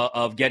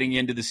of getting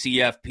into the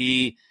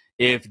CFP.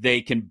 If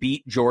they can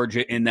beat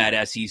Georgia in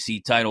that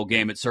SEC title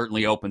game, it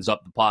certainly opens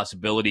up the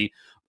possibility.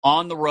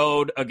 On the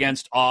road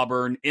against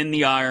Auburn in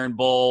the Iron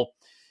Bowl,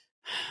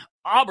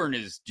 Auburn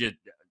is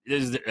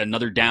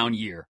another down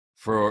year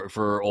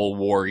for old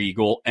War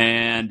Eagle,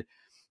 and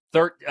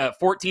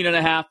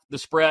 14.5 the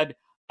spread.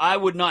 I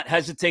would not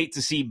hesitate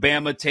to see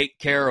Bama take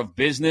care of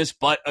business,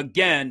 but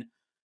again,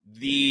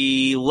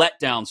 the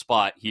letdown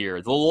spot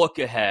here, the look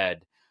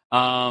ahead.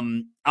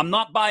 I'm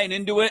not buying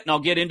into it, and I'll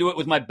get into it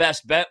with my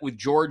best bet with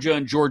Georgia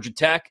and Georgia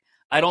Tech.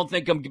 I don't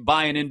think I'm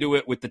buying into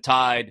it with the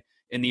Tide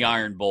in the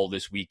Iron Bowl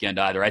this weekend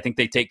either. I think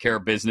they take care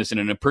of business and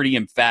in a pretty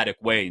emphatic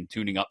way in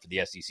tuning up for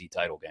the SEC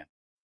title game.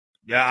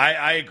 Yeah,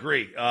 I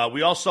agree.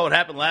 We all saw what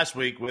happened last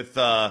week with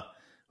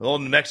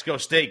old New Mexico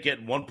State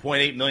getting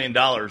 $1.8 million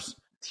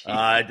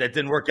That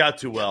didn't work out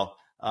too well.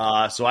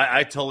 So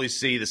I totally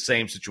see the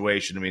same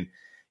situation. I mean,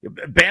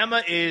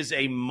 Bama is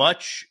a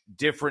much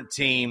different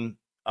team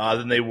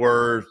than they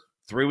were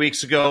 3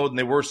 weeks ago, than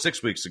they were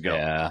 6 weeks ago.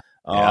 Yeah.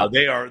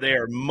 They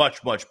are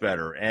much, much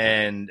better.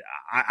 And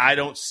I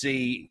don't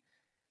see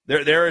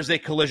there is a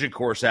collision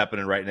course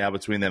happening right now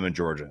between them and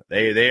Georgia.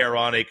 They are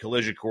on a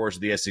collision course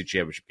of the SEC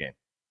championship game.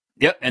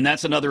 Yep, and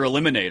that's another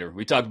eliminator.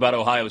 We talked about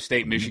Ohio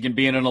State, Michigan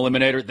being an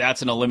eliminator.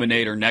 That's an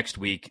eliminator next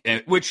week,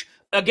 which,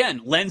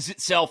 again, lends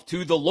itself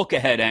to the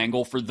look-ahead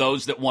angle for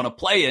those that want to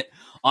play it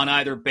on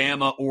either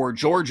Bama or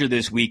Georgia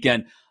this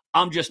weekend.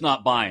 I'm just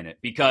not buying it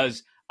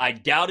because I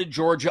doubted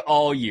Georgia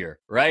all year,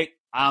 right?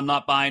 I'm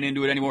not buying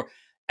into it anymore.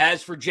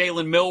 As for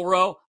Jalen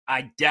Milroe,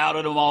 I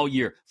doubted him all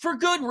year for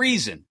good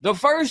reason. The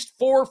first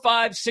 4,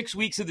 5, 6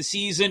 weeks of the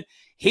season,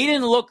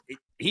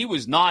 he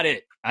was not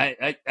it.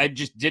 I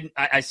just didn't.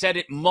 I said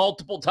it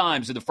multiple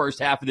times in the first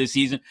half of this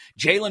season.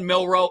 Jalen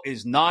Milroe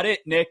is not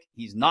it, Nick.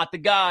 He's not the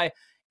guy.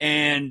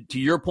 And to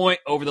your point,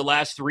 over the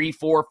last 3,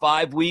 4,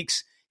 5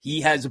 weeks,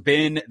 he has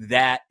been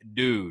that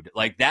dude.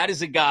 Like, that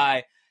is a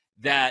guy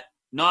that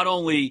not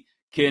only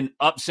can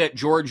upset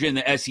Georgia in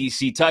the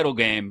SEC title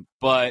game,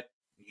 but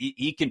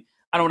he can,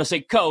 I don't want to say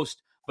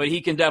coast, but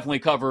he can definitely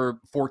cover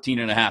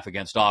 14.5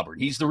 against Auburn.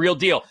 He's the real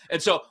deal. And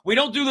so we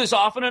don't do this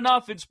often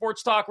enough in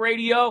Sports Talk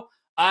Radio.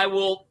 I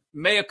will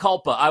mea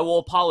culpa. I will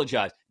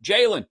apologize.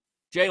 Jalen,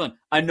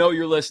 I know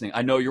you're listening.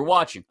 I know you're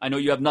watching. I know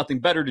you have nothing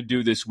better to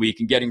do this week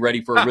and getting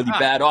ready for a really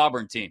bad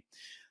Auburn team.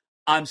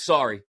 I'm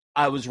sorry.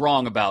 I was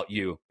wrong about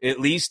you. At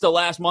least the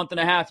last month and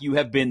a half, you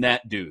have been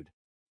that dude.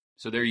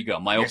 So there you go.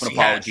 My open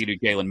apology to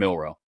Jalen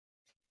Milroe.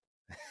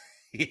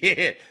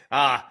 Yeah.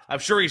 I'm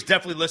sure he's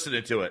definitely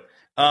listening to it.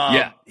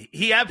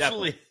 He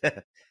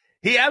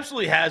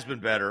absolutely has been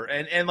better.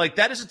 And like,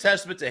 that is a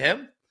testament to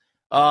him.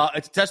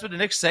 It's a testament to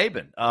Nick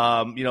Saban.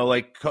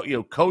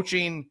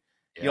 Coaching,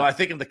 I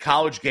think in the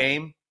college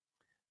game,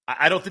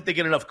 I don't think they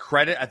get enough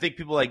credit. I think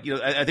people I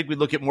think we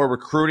look at more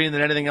recruiting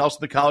than anything else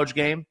in the college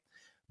game.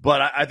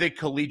 But I think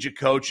collegiate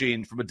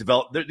coaching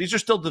these are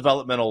still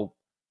developmental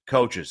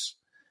coaches.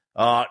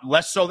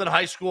 Less so than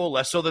high school,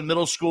 less so than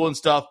middle school and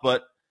stuff,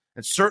 but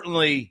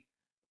certainly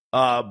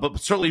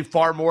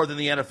far more than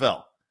the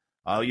NFL.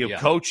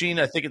 Coaching,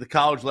 I think at the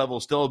college level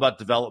is still about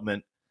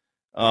development.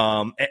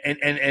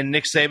 And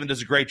Nick Saban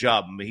does a great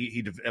job.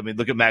 I mean,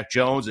 look at Mac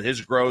Jones and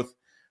his growth.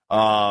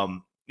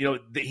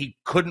 He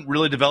couldn't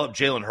really develop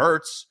Jalen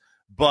Hurts,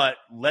 but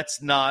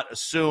let's not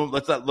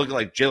look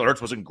like Jalen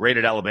Hurts wasn't great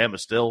at Alabama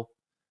still.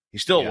 He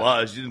still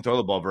was. He didn't throw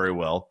the ball very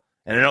well.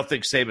 And I don't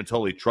think Saban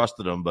totally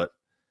trusted him, but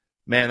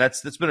man,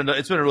 it's been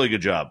a really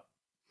good job.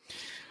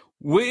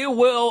 We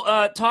will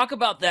talk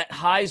about that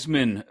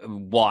Heisman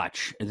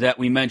watch that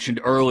we mentioned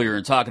earlier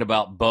and talking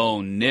about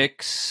Bo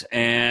Nix.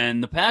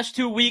 And the past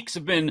 2 weeks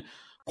have been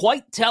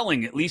quite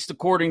telling, at least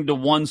according to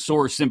one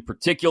source in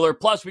particular.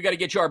 Plus, we got to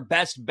get you our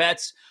best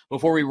bets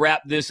before we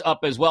wrap this up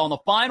as well. In the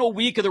final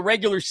week of the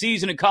regular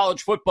season in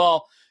college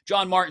football,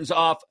 John Martin's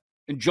off,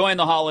 enjoying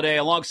the holiday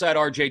alongside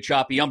RJ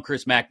Choppy. I'm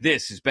Chris Mack.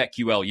 This is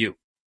BetQLU.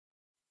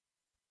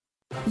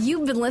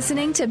 You've been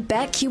listening to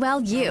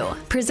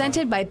BetQLU,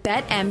 presented by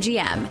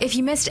BetMGM. If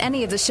you missed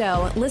any of the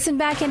show, listen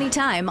back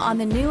anytime on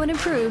the new and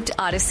improved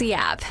Odyssey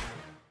app.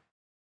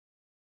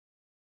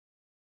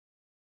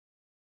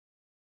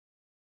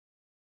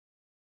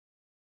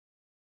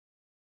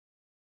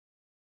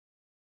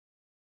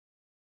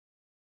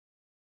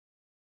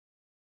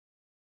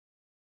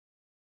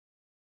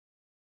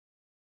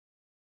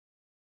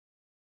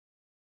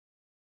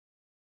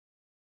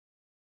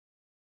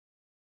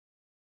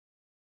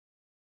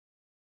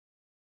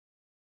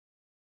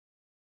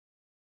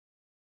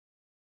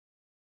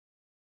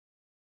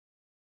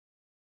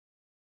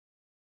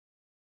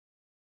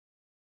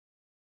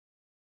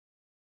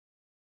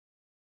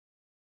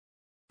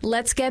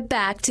 Let's get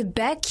back to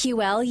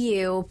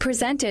BetQLU,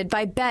 presented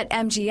by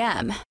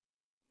BetMGM.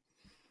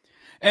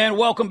 And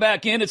welcome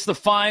back in. It's the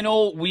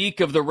final week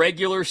of the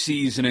regular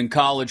season in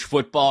college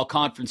football.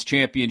 Conference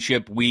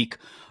championship week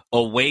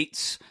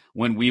awaits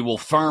when we will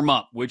firm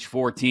up which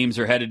 4 teams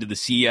are headed to the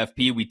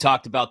CFP. We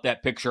talked about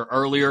that picture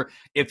earlier.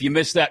 If you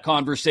missed that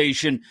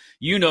conversation,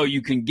 you know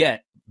you can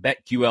get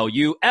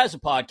BetQLU as a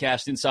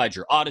podcast inside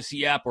your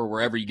Odyssey app or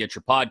wherever you get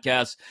your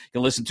podcasts. You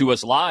can listen to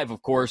us live,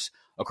 of course,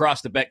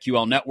 across the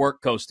BetQL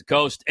network, coast to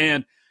coast,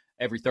 and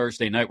every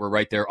Thursday night we're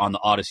right there on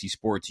the Odyssey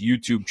Sports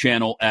YouTube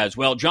channel as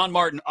well. John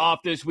Martin off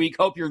this week.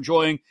 Hope you're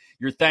enjoying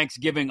your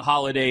Thanksgiving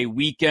holiday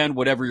weekend,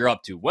 whatever you're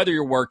up to, whether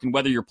you're working,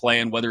 whether you're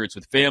playing, whether it's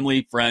with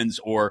family, friends,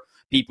 or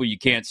people you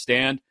can't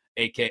stand,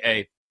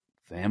 a.k.a.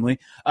 family.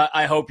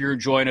 I hope you're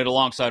enjoying it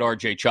alongside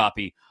RJ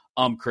Choppy.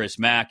 I'm Chris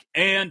Mack.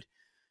 And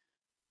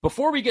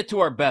before we get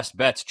to our best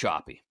bets,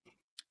 Choppy,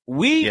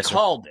 we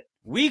called it.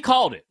 We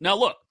called it. Now,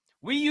 look,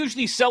 we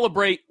usually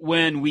celebrate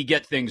when we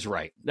get things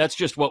right. That's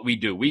just what we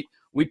do.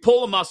 We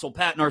pull a muscle,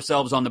 patting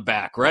ourselves on the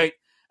back, right?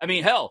 I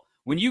mean, hell,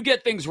 when you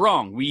get things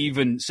wrong, we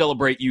even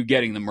celebrate you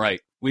getting them right.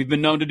 We've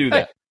been known to do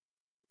that.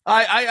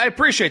 I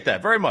appreciate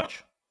that very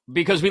much.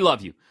 Because we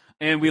love you.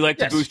 and we like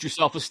to boost your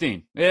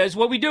self-esteem. It's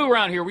what we do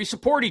around here. We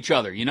support each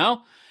other,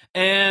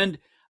 And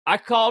I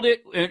called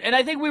it, and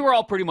I think we were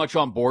all pretty much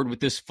on board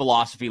with this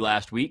philosophy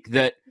last week,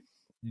 that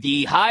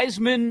the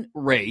Heisman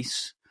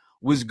race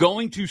was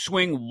going to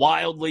swing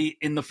wildly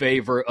in the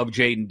favor of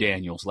Jayden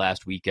Daniels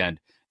last weekend.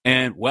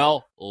 And,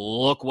 well,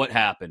 look what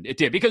happened. It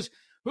did. Because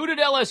who did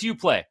LSU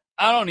play?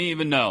 I don't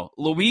even know.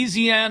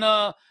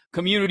 Louisiana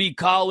Community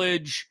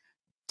College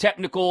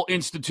Technical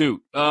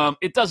Institute.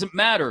 It doesn't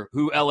matter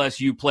who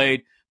LSU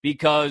played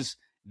because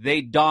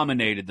they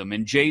dominated them.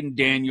 And Jayden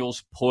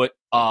Daniels put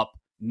up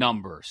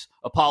numbers.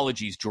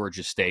 Apologies,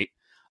 Georgia State.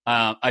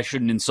 I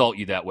shouldn't insult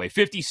you that way.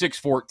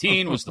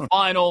 56-14 was the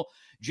final.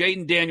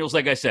 Jayden Daniels,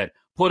 like I said,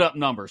 put up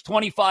numbers.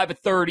 25 of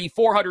 30,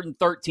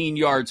 413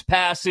 yards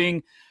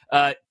passing,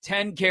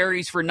 10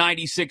 carries for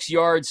 96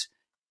 yards.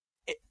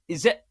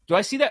 Do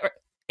I see that right?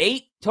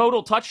 8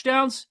 total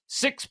touchdowns,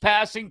 6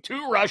 passing,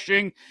 2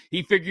 rushing.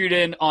 He figured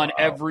in on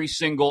every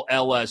single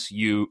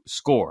LSU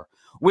score,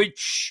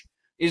 which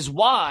is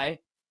why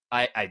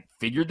I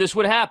figured this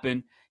would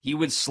happen. He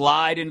would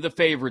slide into the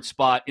favorite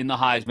spot in the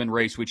Heisman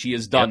race, which he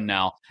has done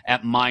now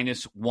at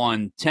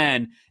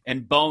 -110.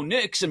 And Bo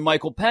Nix and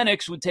Michael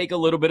Penix would take a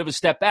little bit of a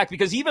step back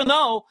because even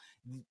though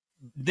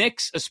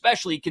Nix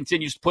especially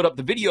continues to put up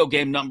the video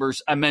game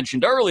numbers I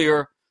mentioned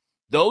earlier,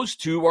 those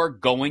two are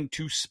going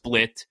to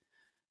split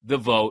the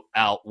vote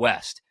out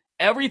west.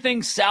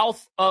 Everything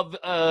south of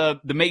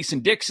the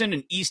Mason-Dixon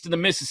and east of the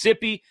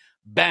Mississippi,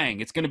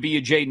 bang, it's going to be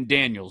a Jayden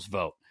Daniels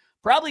vote.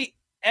 Probably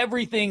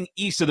everything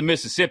east of the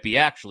Mississippi,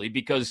 actually,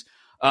 because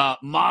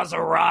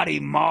Maserati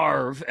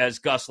Marv, as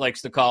Gus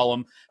likes to call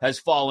him, has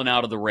fallen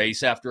out of the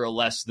race after a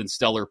less than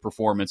stellar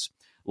performance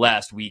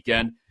last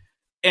weekend.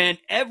 And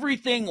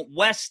everything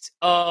west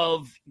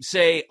of,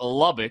 say,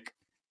 Lubbock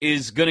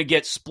is going to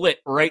get split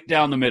right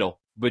down the middle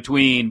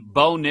between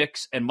Bo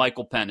Nix and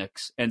Michael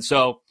Penix. And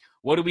so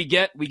what do we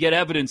get? We get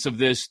evidence of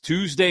this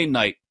Tuesday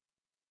night,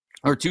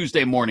 or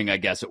Tuesday morning, I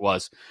guess it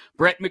was.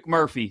 Brett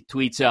McMurphy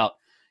tweets out,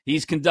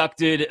 he's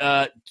conducted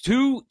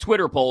 2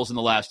 Twitter polls in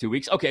the last 2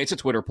 weeks. Okay, it's a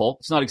Twitter poll.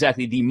 It's not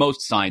exactly the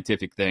most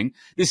scientific thing.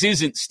 This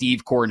isn't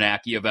Steve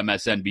Kornacki of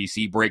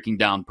MSNBC breaking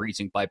down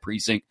precinct by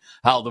precinct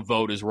how the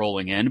vote is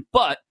rolling in.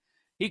 But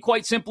he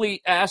quite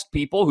simply asked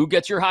people, who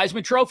gets your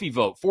Heisman Trophy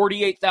vote?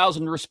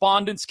 48,000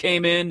 respondents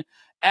came in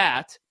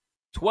at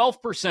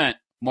 12%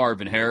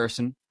 Marvin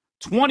Harrison,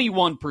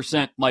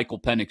 21% Michael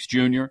Penix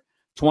Jr.,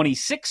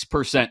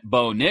 26%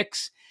 Bo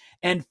Nix,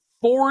 and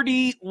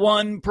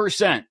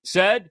 41%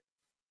 said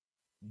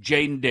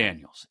Jayden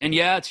Daniels. And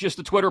yeah, it's just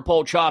a Twitter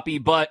poll, Choppy,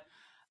 but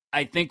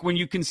I think when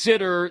you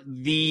consider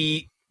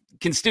the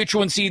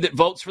constituency that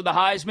votes for the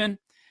Heisman,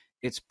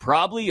 it's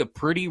probably a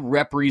pretty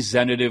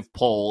representative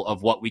poll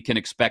of what we can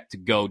expect to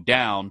go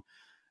down.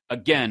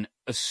 Again,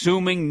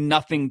 assuming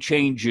nothing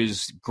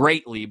changes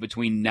greatly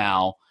between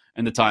now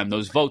and the time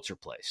those votes are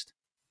placed.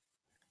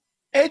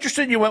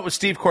 Interesting you went with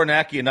Steve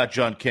Kornacki and not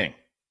John King.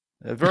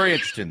 Very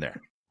interesting there.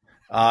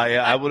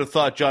 I would have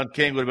thought John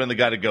King would have been the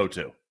guy to go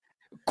to.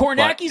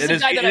 Kornacki's the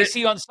guy that I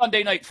see on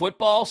Sunday Night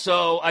Football,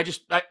 so I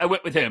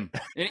went with him.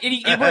 And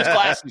he wears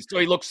glasses, so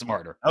he looks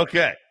smarter.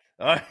 Okay.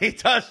 He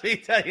does.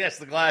 He has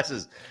the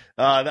glasses,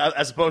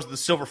 as opposed to the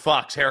Silver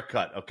Fox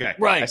haircut. Okay.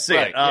 Right. I see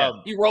right, it. Yeah.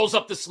 He rolls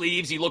up the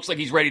sleeves. He looks like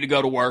he's ready to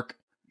go to work.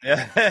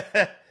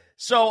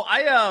 So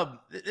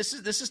this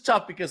is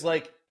tough because,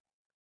 like,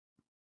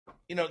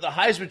 the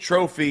Heisman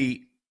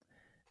Trophy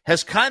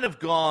has kind of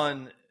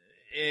gone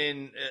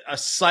in a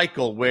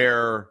cycle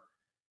where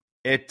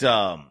it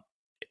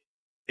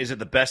is it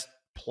the best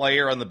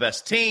player on the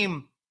best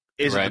team?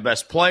 Is it the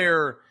best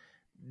player?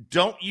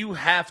 Don't you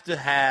have to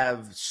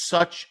have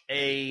such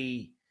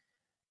an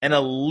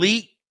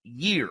elite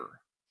year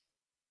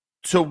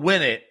to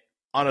win it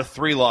on a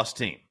 3-loss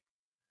team?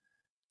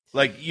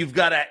 Like, you've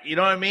got to, you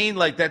know what I mean?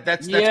 Like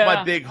that's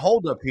my big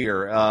holdup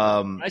here.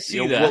 I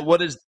see that.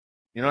 What is,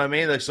 you know what I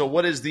mean? Like, so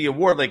what is the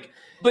award? Like,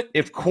 but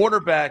if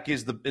quarterback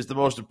is the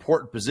most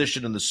important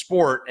position in the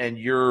sport, and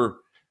you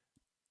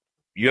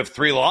have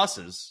 3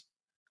 losses,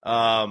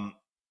 I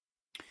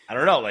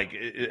don't know. Like,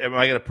 am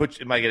I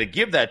going to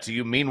give that to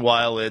you?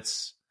 Meanwhile,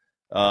 it's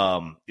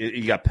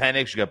you got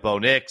Penix, you got Bo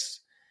Nix.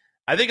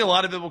 I think a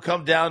lot of it will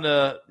come down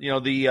to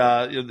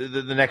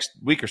the next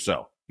week or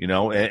so,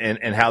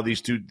 and how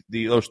those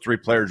 3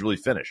 players really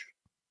finish.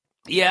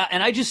 Yeah,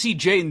 and I just see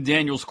Jayden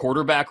Daniels'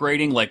 quarterback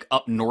rating like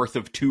up north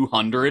of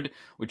 200,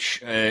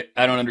 which I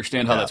don't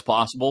understand how that's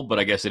possible, but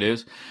I guess it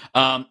is.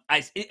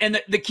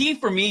 The key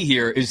for me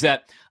here is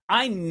that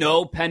I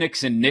know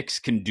Penix and Nix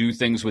can do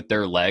things with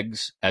their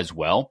legs as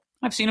well.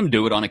 I've seen them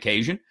do it on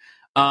occasion.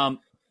 But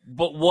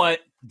what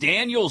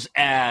Daniels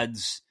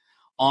adds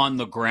on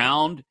the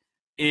ground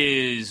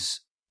is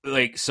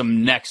like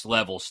some next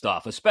level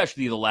stuff,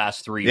 especially the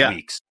last 3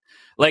 weeks.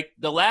 Like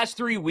the last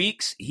 3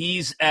 weeks,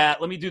 he's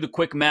at, let me do the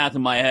quick math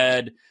in my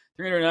head,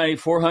 390,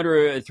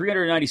 400,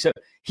 397.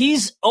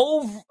 He's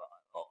over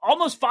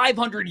almost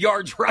 500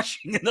 yards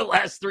rushing in the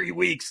last 3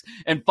 weeks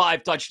and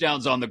 5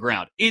 touchdowns on the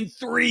ground in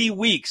 3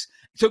 weeks,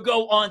 to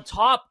go on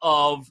top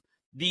of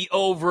the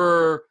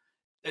over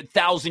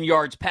 1,000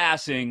 yards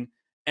passing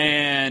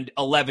and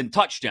 11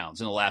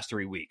 touchdowns in the last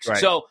 3 weeks. Right.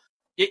 So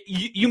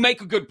you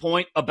make a good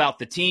point about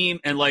the team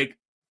and, like,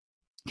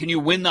 can you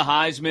win the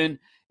Heisman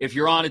if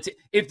you're on it?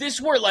 If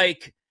this were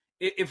like,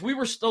 if we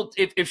were still,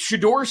 if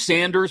Shedeur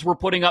Sanders were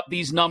putting up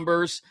these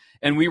numbers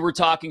and we were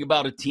talking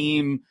about a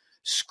team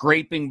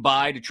scraping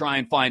by to try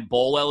and find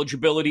bowl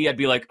eligibility, I'd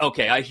be like,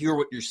 okay, I hear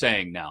what you're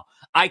saying now.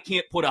 I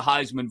can't put a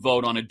Heisman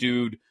vote on a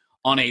dude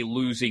on a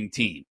losing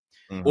team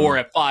or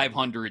a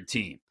 500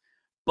 team.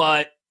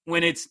 But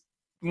when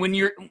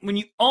you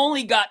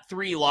only got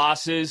 3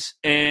 losses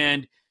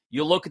and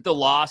you look at the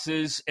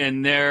losses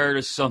and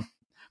there's some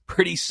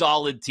pretty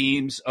solid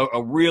teams,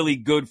 a really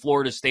good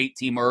Florida State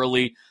team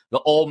early. The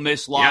Ole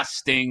Miss loss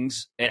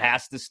stings. It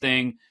has to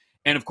sting.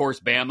 And, of course,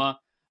 Bama.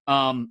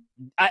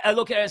 I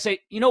look at it and say,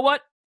 you know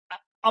what?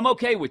 I'm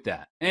okay with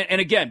that. And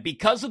again,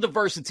 because of the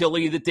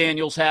versatility that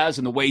Daniels has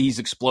and the way he's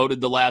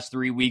exploded the last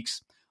 3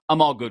 weeks,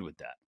 I'm all good with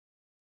that.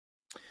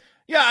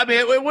 Yeah, I mean,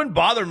 it wouldn't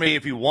bother me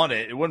if you won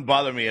it. It wouldn't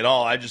bother me at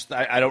all. I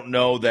don't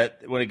know that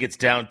when it gets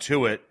down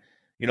to it,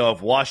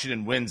 if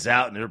Washington wins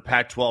out and they're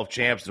Pac-12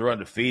 champs, they're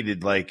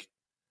undefeated, like,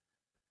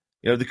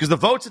 because the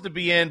votes have to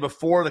be in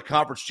before the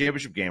conference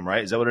championship game,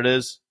 right? Is that what it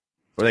is?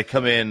 Or they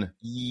come in?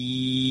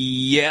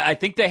 Yeah, I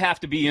think they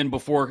have to be in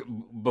before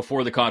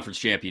the conference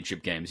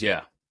championship games.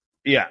 Yeah.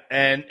 Yeah,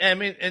 and I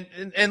mean,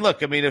 and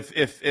look, I mean,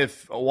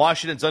 if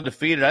Washington's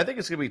undefeated, I think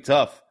it's going to be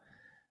tough.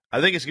 I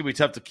think it's going to be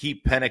tough to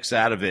keep Penix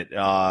out of it.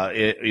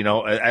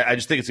 I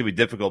just think it's going to be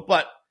difficult,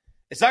 but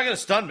it's not going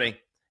to stun me.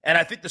 And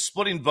I think the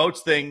splitting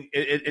votes thing,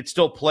 it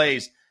still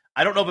plays.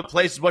 I don't know if it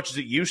plays as much as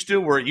it used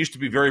to, where it used to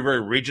be very,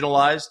 very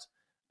regionalized.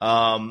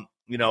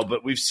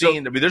 But we've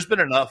seen, there's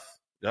been enough.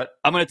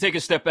 I'm going to take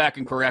a step back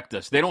and correct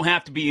this. They don't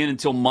have to be in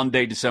until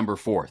Monday, December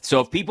 4th. So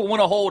if people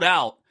want to hold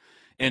out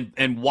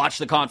and watch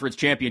the conference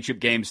championship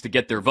games to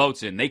get their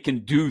votes in, they can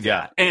do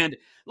that. Yeah. And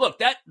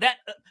look,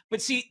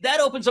 but see, that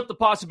opens up the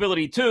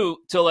possibility too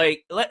to,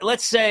 like,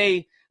 let's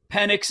say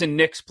Penix and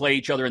Nix play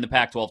each other in the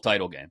Pac-12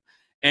 title game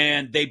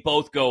and they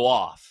both go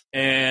off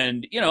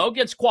and,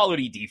 against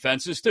quality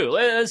defenses too.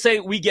 Let's say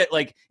we get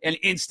like an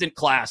instant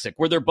classic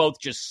where they're both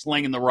just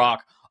slinging the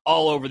rock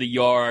all over the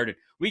yard.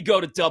 We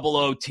go to double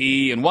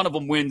OT and one of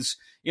them wins,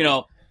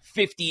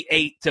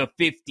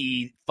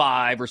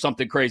 58-55 or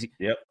something crazy.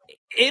 Yep.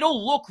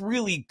 It'll look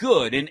really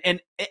good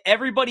and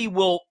everybody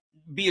will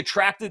be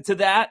attracted to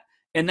that.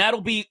 And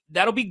that'll be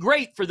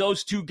great for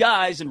those two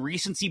guys and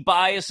recency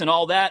bias and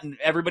all that. And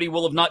everybody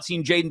will have not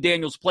seen Jaden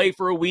Daniels play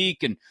for a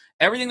week and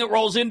everything that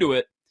rolls into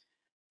it.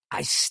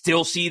 I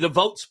still see the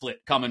vote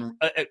split coming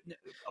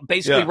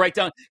basically right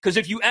down. Because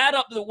if you add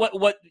up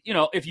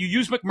if you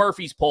use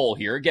McMurphy's poll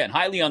here, again,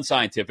 highly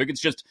unscientific,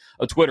 it's just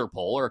a Twitter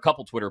poll or a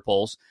couple Twitter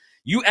polls.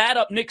 You add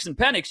up Nix and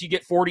Penix, you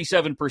get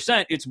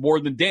 47%. It's more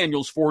than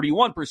Daniels,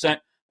 41%.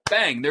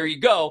 Bang, there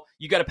you go.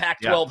 You got a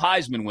Pac-12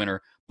 Heisman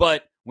winner.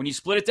 But when you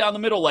split it down the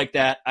middle like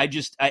that, I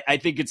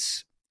think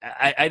it's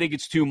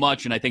too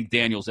much, and I think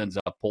Daniels ends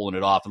up pulling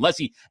it off unless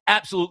he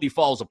absolutely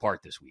falls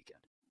apart this weekend.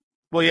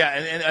 Well, yeah,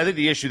 and I think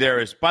the issue there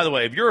is, by the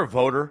way, if you're a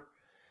voter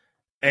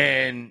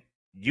and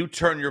you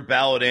turn your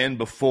ballot in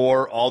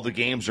before all the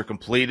games are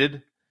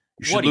completed,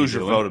 you should lose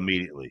your vote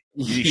immediately.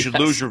 You should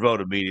lose your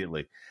vote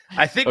immediately.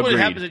 I think what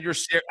happens in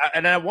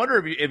and I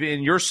wonder if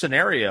in your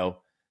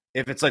scenario,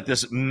 if it's like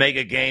this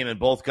mega game and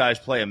both guys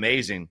play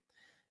amazing,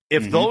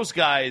 if those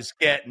guys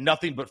get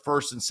nothing but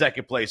first and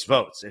second place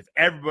votes, if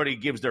everybody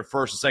gives their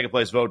first and second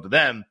place vote to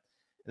them,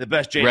 the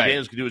best Jaden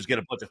Daniels can do is get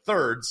a bunch of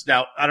thirds.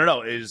 Now, I don't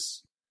know,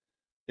 is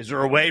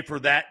there a way for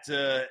that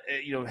to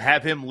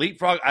have him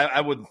leapfrog?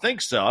 I wouldn't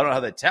think so. I don't know how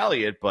they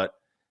tally it, but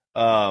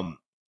I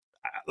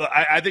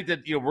think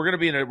that we're gonna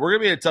be in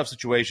a tough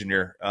situation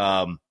here,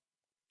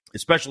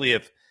 especially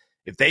if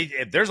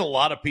there's a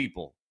lot of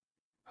people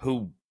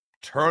who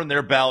turn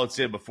their ballots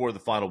in before the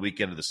final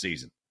weekend of the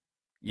season.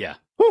 Yeah.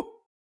 Whew.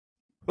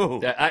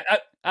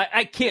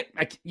 I can't.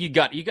 You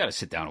got to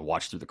sit down and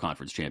watch through the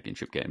conference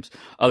championship games.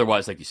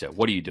 Otherwise, like you said,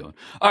 what are you doing?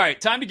 All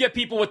right, time to get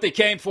people what they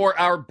came for.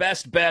 Our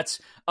best bets.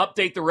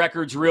 Update the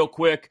records real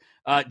quick.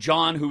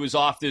 John, who was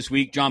off this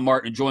week, John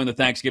Martin, enjoying the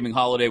Thanksgiving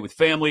holiday with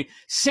family.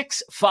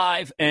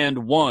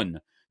 6-5-1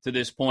 to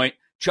this point.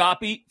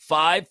 Choppy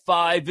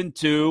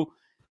 5-5-2.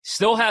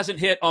 Still hasn't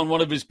hit on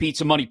one of his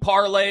pizza money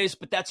parlays,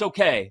 but that's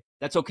okay.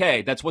 That's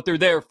okay. That's what they're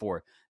there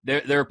for.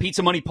 They're a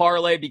pizza money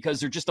parlay because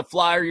they're just a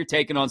flyer you're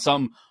taking on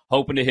some,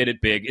 hoping to hit it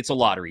big. It's a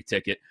lottery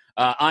ticket.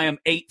 I am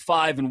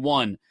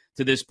 8-5-1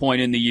 to this point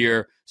in the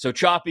year. So,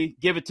 Choppy,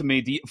 give it to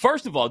me.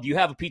 First of all, do you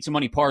have a pizza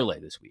money parlay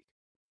this week?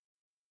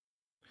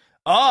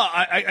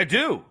 I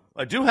do.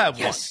 I do have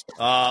one.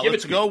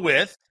 Let's go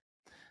with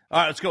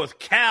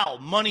Cal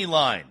money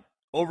line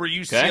over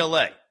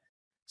UCLA,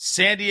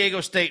 San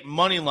Diego State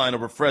money line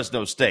over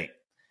Fresno State,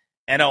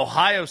 and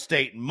Ohio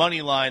State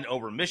money line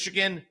over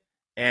Michigan.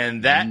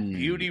 And that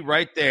beauty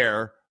right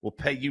there will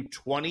pay you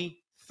 23-1.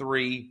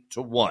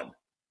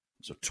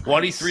 So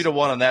 23-1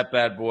 on that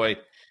bad boy.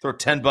 Throw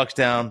 $10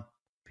 down.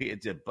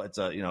 It's a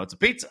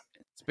pizza.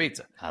 It's a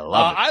pizza. I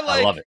love it.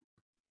 I love it.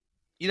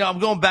 I'm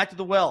going back to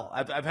the well.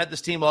 I've had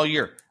this team all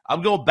year.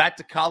 I'm going back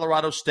to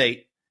Colorado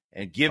State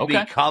and give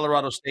me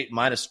Colorado State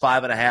minus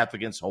 5.5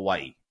 against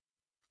Hawaii.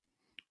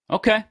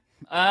 Okay.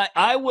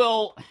 I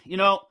will,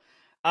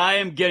 I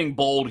am getting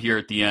bold here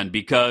at the end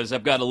because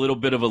I've got a little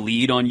bit of a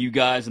lead on you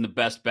guys in the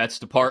best bets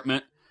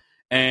department.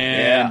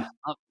 And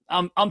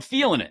I'm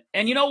feeling it.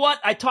 And you know what?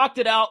 I talked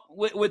it out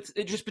with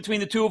just between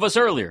the two of us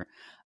earlier.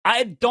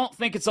 I don't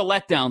think it's a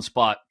letdown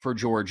spot for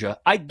Georgia.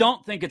 I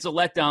don't think it's a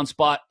letdown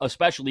spot,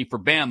 especially for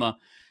Bama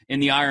in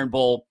the Iron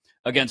Bowl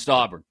against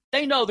Auburn.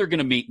 They know they're going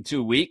to meet in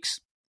 2 weeks.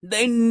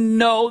 They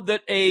know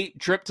that a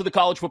trip to the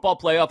college football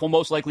playoff will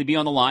most likely be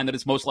on the line, that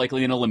it's most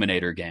likely an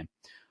eliminator game.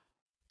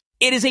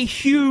 It is a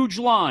huge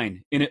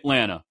line in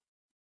Atlanta.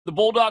 The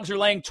Bulldogs are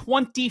laying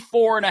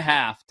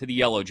 24.5 to the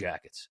Yellow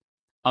Jackets.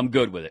 I'm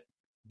good with it.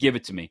 Give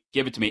it to me.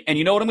 Give it to me. And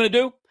you know what I'm going to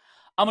do?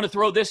 I'm going to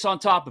throw this on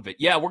top of it.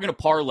 Yeah, we're going to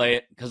parlay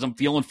it because I'm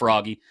feeling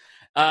froggy.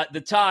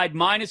 The Tide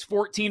minus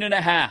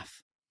 14.5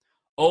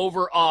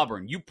 over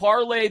Auburn. You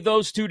parlay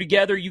those two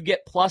together, you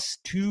get plus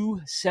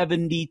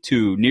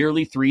 272,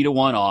 nearly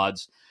 3-1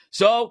 odds.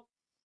 So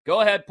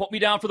go ahead, put me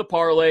down for the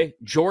parlay.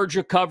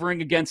 Georgia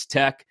covering against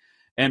Tech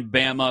and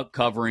Bama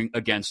covering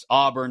against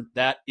Auburn.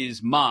 That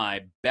is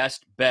my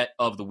best bet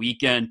of the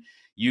weekend.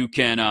 You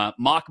can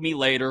mock me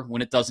later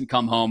when it doesn't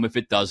come home if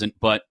it doesn't,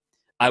 but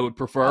I would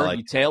prefer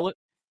you tail it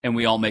and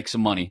we all make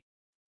some money,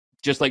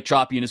 just like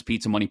Choppy and his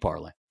Pizza Money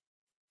Parlay.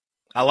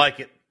 I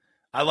like it.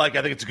 I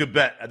think it's a good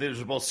bet. I think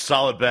those are both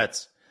solid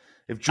bets.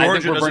 If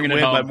Georgia doesn't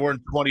win by more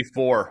than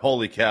 24,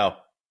 holy cow.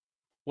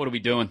 What are we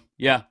doing?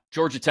 Yeah,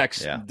 Georgia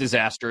Tech's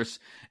disastrous,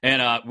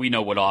 and we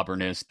know what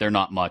Auburn is. They're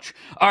not much.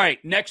 All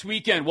right, next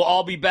weekend, we'll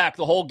all be back,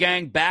 the whole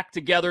gang back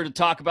together to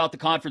talk about the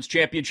conference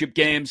championship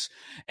games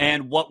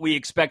and what we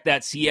expect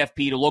that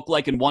CFP to look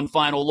like, and one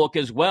final look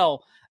as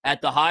well at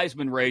the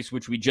Heisman race,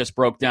 which we just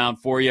broke down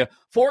for you.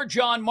 For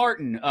John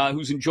Martin,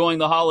 who's enjoying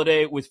the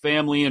holiday with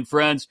family and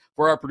friends,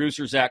 for our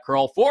producer, Zach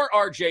Curl, for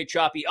RJ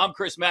Choppy, I'm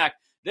Chris Mack.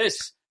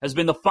 This has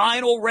been the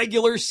final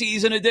regular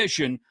season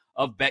edition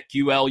of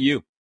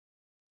BetQLU.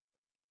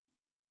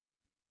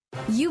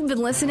 You've been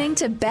listening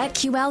to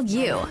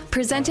BetQLU,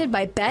 presented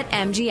by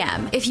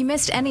BetMGM. If you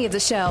missed any of the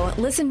show,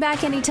 listen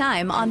back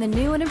anytime on the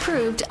new and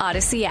improved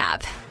Odyssey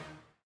app.